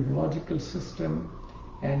your neurological system,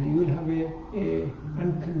 and you will have a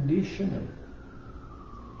unconditional,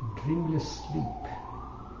 dreamless sleep,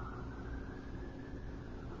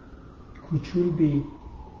 which will be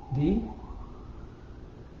the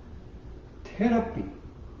therapy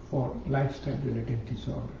for lifestyle-related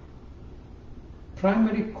disorder.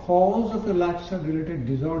 Primary cause of the lifestyle-related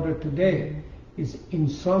disorder today is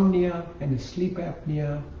insomnia and sleep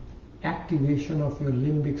apnea, activation of your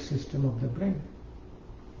limbic system of the brain.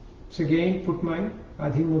 So again, put my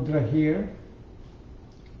Adhi Mudra here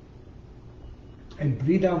and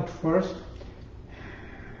breathe out first.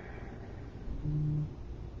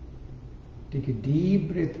 Take a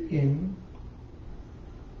deep breath in.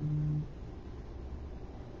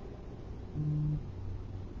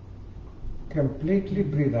 Completely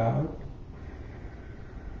breathe out.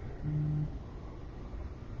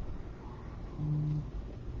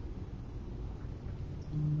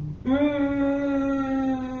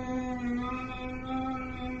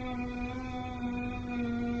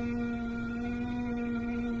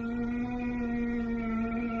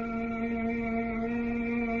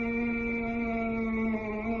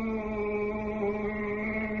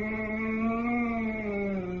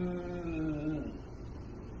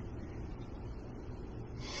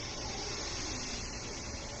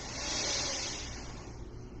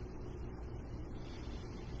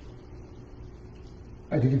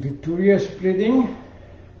 I did a victorious breathing.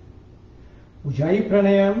 Ujjayi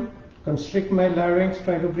pranayam. Constrict my larynx,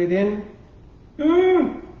 try to breathe in.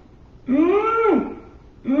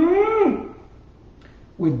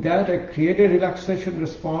 With that, I created a relaxation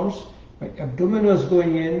response. My abdomen was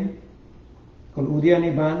going in, called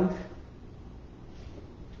Uddiyani Bandh.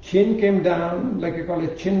 Chin came down, like I call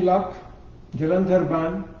it chin lock, Jalandhar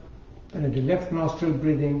Bandh. And at the left nostril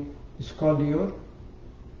breathing is called your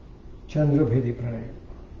Chandrabhedi Pranayam.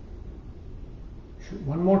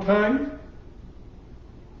 One more time.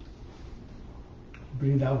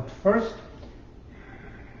 Breathe out first.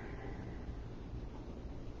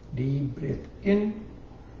 Deep breath in.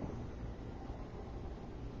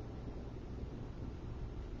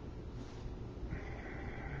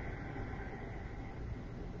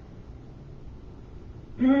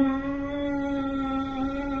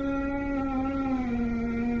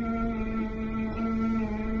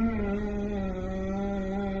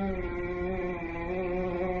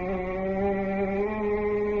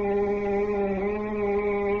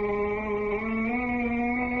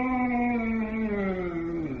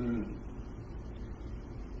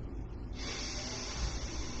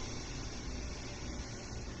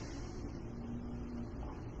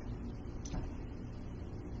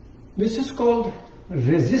 This is called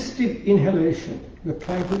resistive inhalation. You're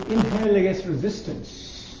trying to inhale against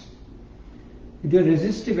resistance. With your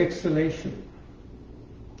resistive exhalation,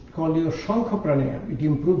 called your Shankha Pranayam, it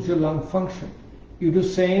improves your lung function. You do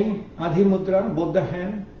same, Adhi Mudra, both the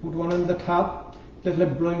hand, put one on the top, just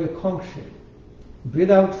like blowing a conch shell. Breathe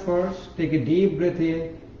out first, take a deep breath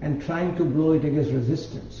in, and trying to blow it against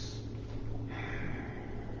resistance.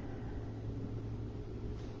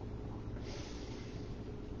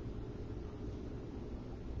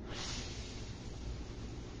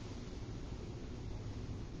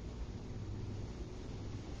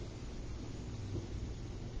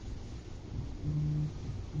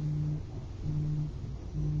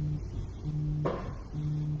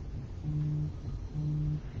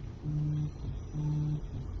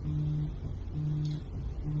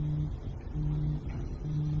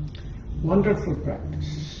 Wonderful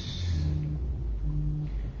practice.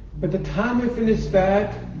 By the time you finish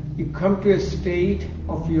that, you come to a state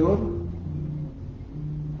of your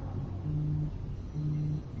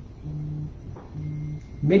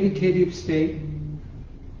meditative state.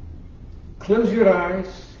 Close your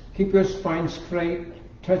eyes, keep your spine straight,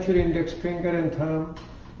 touch your index finger and thumb.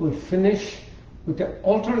 We'll finish with the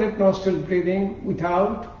alternate nostril breathing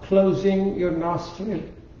without closing your nostril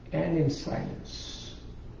and in silence.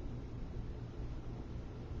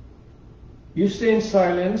 You stay in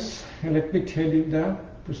silence and let me tell you the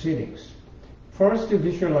proceedings. First, you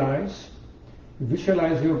visualize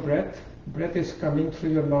your breath. Breath is coming through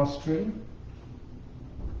your nostril.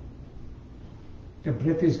 The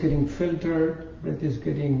breath is getting filtered, breath is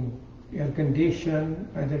getting air conditioned,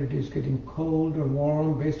 either it is getting cold or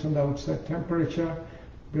warm based on the outside temperature.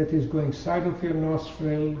 Breath is going side of your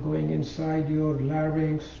nostril, going inside your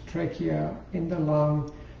larynx, trachea, in the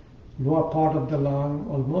lung, lower part of the lung,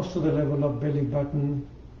 almost to the level of belly button.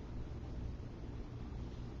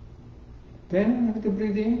 Then with the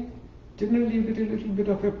breathing, generally you get a little bit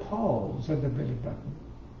of a pause at the belly button.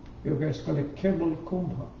 Yoga is called a Kebal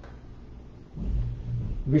Kumbhak.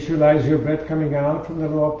 Visualize your breath coming out from the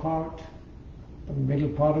lower part, the middle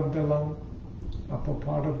part of the lung, upper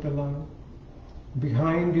part of the lung,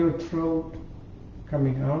 behind your throat,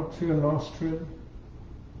 coming out through your nostril.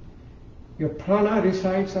 Your prana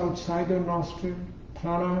resides outside your nostril.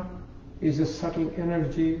 Prana is a subtle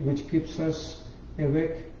energy which keeps us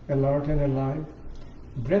awake, alert and alive.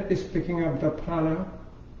 Breath is picking up the prana.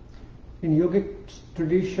 In yogic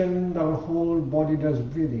tradition, our whole body does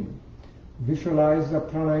breathing. Visualize the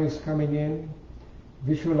prana is coming in.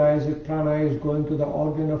 Visualize that prana is going to the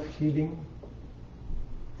organ of healing.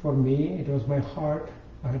 For me, it was my heart.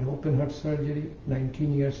 I had open heart surgery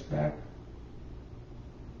 19 years back.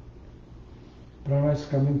 Prana is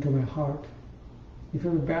coming to my heart. If you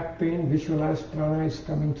have back pain, visualize prana is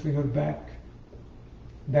coming through your back.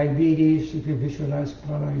 Diabetes, if you visualize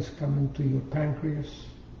prana is coming to your pancreas.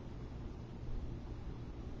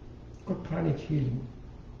 Got pranic healing.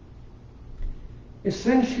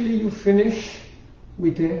 Essentially, you finish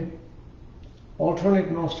with a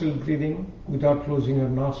alternate nostril breathing without closing your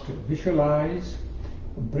nostril. Visualize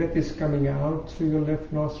the breath is coming out through your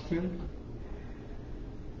left nostril.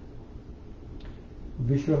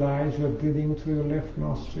 Visualize your breathing through your left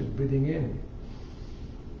nostril, breathing in.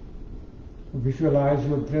 Visualize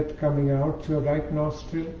your breath coming out through your right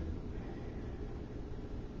nostril.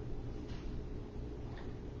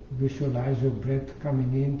 Visualize your breath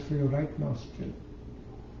coming in through your right nostril.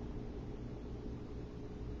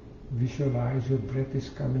 Visualize your breath is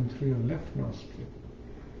coming through your left nostril.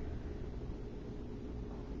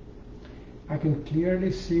 I can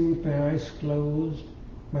clearly see with my eyes closed,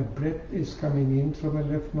 my breath is coming in through my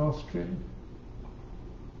left nostril,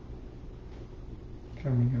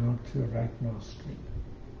 coming out through your right nostril.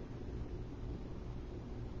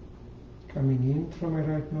 Coming in through my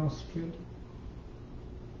right nostril,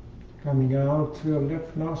 coming out through your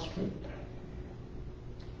left nostril.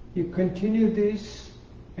 You continue this,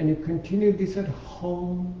 and you continue this at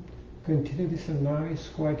home, continue this in a nice,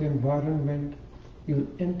 quiet environment. You'll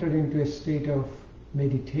enter into a state of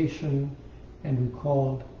meditation, and we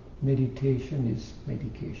call meditation is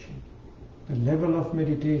medication. The level of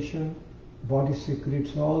meditation, body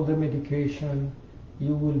secretes all the medication,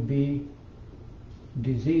 you will be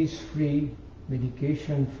disease-free,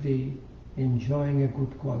 medication-free, enjoying a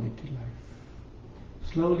good quality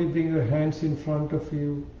life. Slowly bring your hands in front of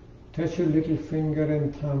you, touch your little finger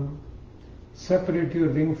and thumb, separate your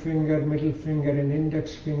ring finger, middle finger and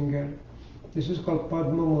index finger. This is called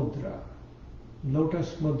Padma Mudra,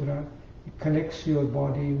 Lotus Mudra. It connects your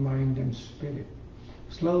body, mind and spirit.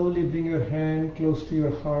 Slowly bring your hand close to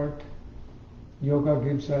your heart. Yoga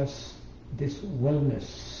gives us this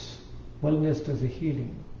wellness. Wellness does a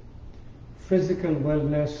healing. Physical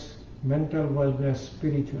wellness, mental wellness,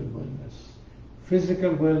 spiritual wellness.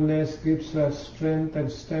 Physical wellness gives us strength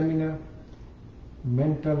and stamina.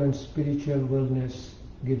 Mental and spiritual wellness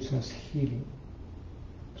gives us healing.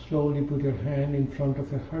 Slowly put your hand in front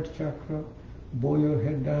of your heart chakra, bow your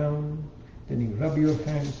head down, then you rub your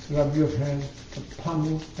hands, the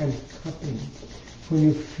palming and cupping. When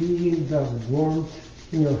you feel the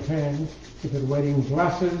warmth in your hands, if you're wearing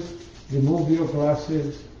glasses, remove your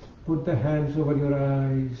glasses, put the hands over your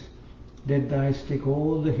eyes, let the eyes take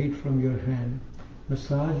all the heat from your hand.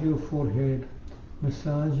 Massage your forehead,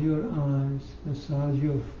 massage your eyes, massage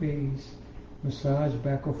your face, massage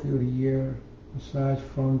back of your ear, massage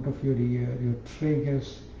front of your ear, your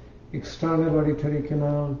tragus, external auditory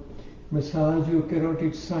canal, massage your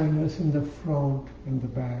carotid sinus in the front and the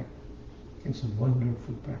back. It's a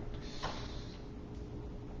wonderful practice.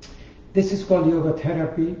 This is called yoga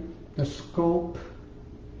therapy, the scope,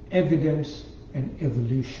 evidence and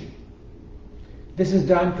evolution. This is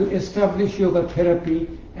done to establish yoga therapy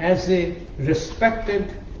as a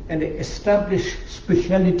respected and established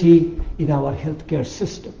specialty in our healthcare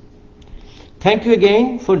system. Thank you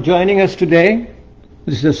again for joining us today.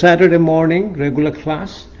 This is a Saturday morning regular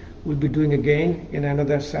class. We'll be doing again in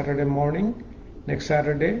another Saturday morning, next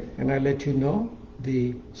Saturday, and I'll let you know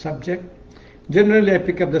the subject. Generally, I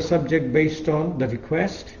pick up the subject based on the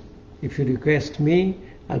request. If you request me,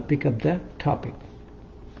 I'll pick up the topic.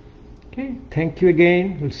 Okay, thank you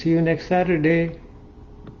again. We'll see you next Saturday.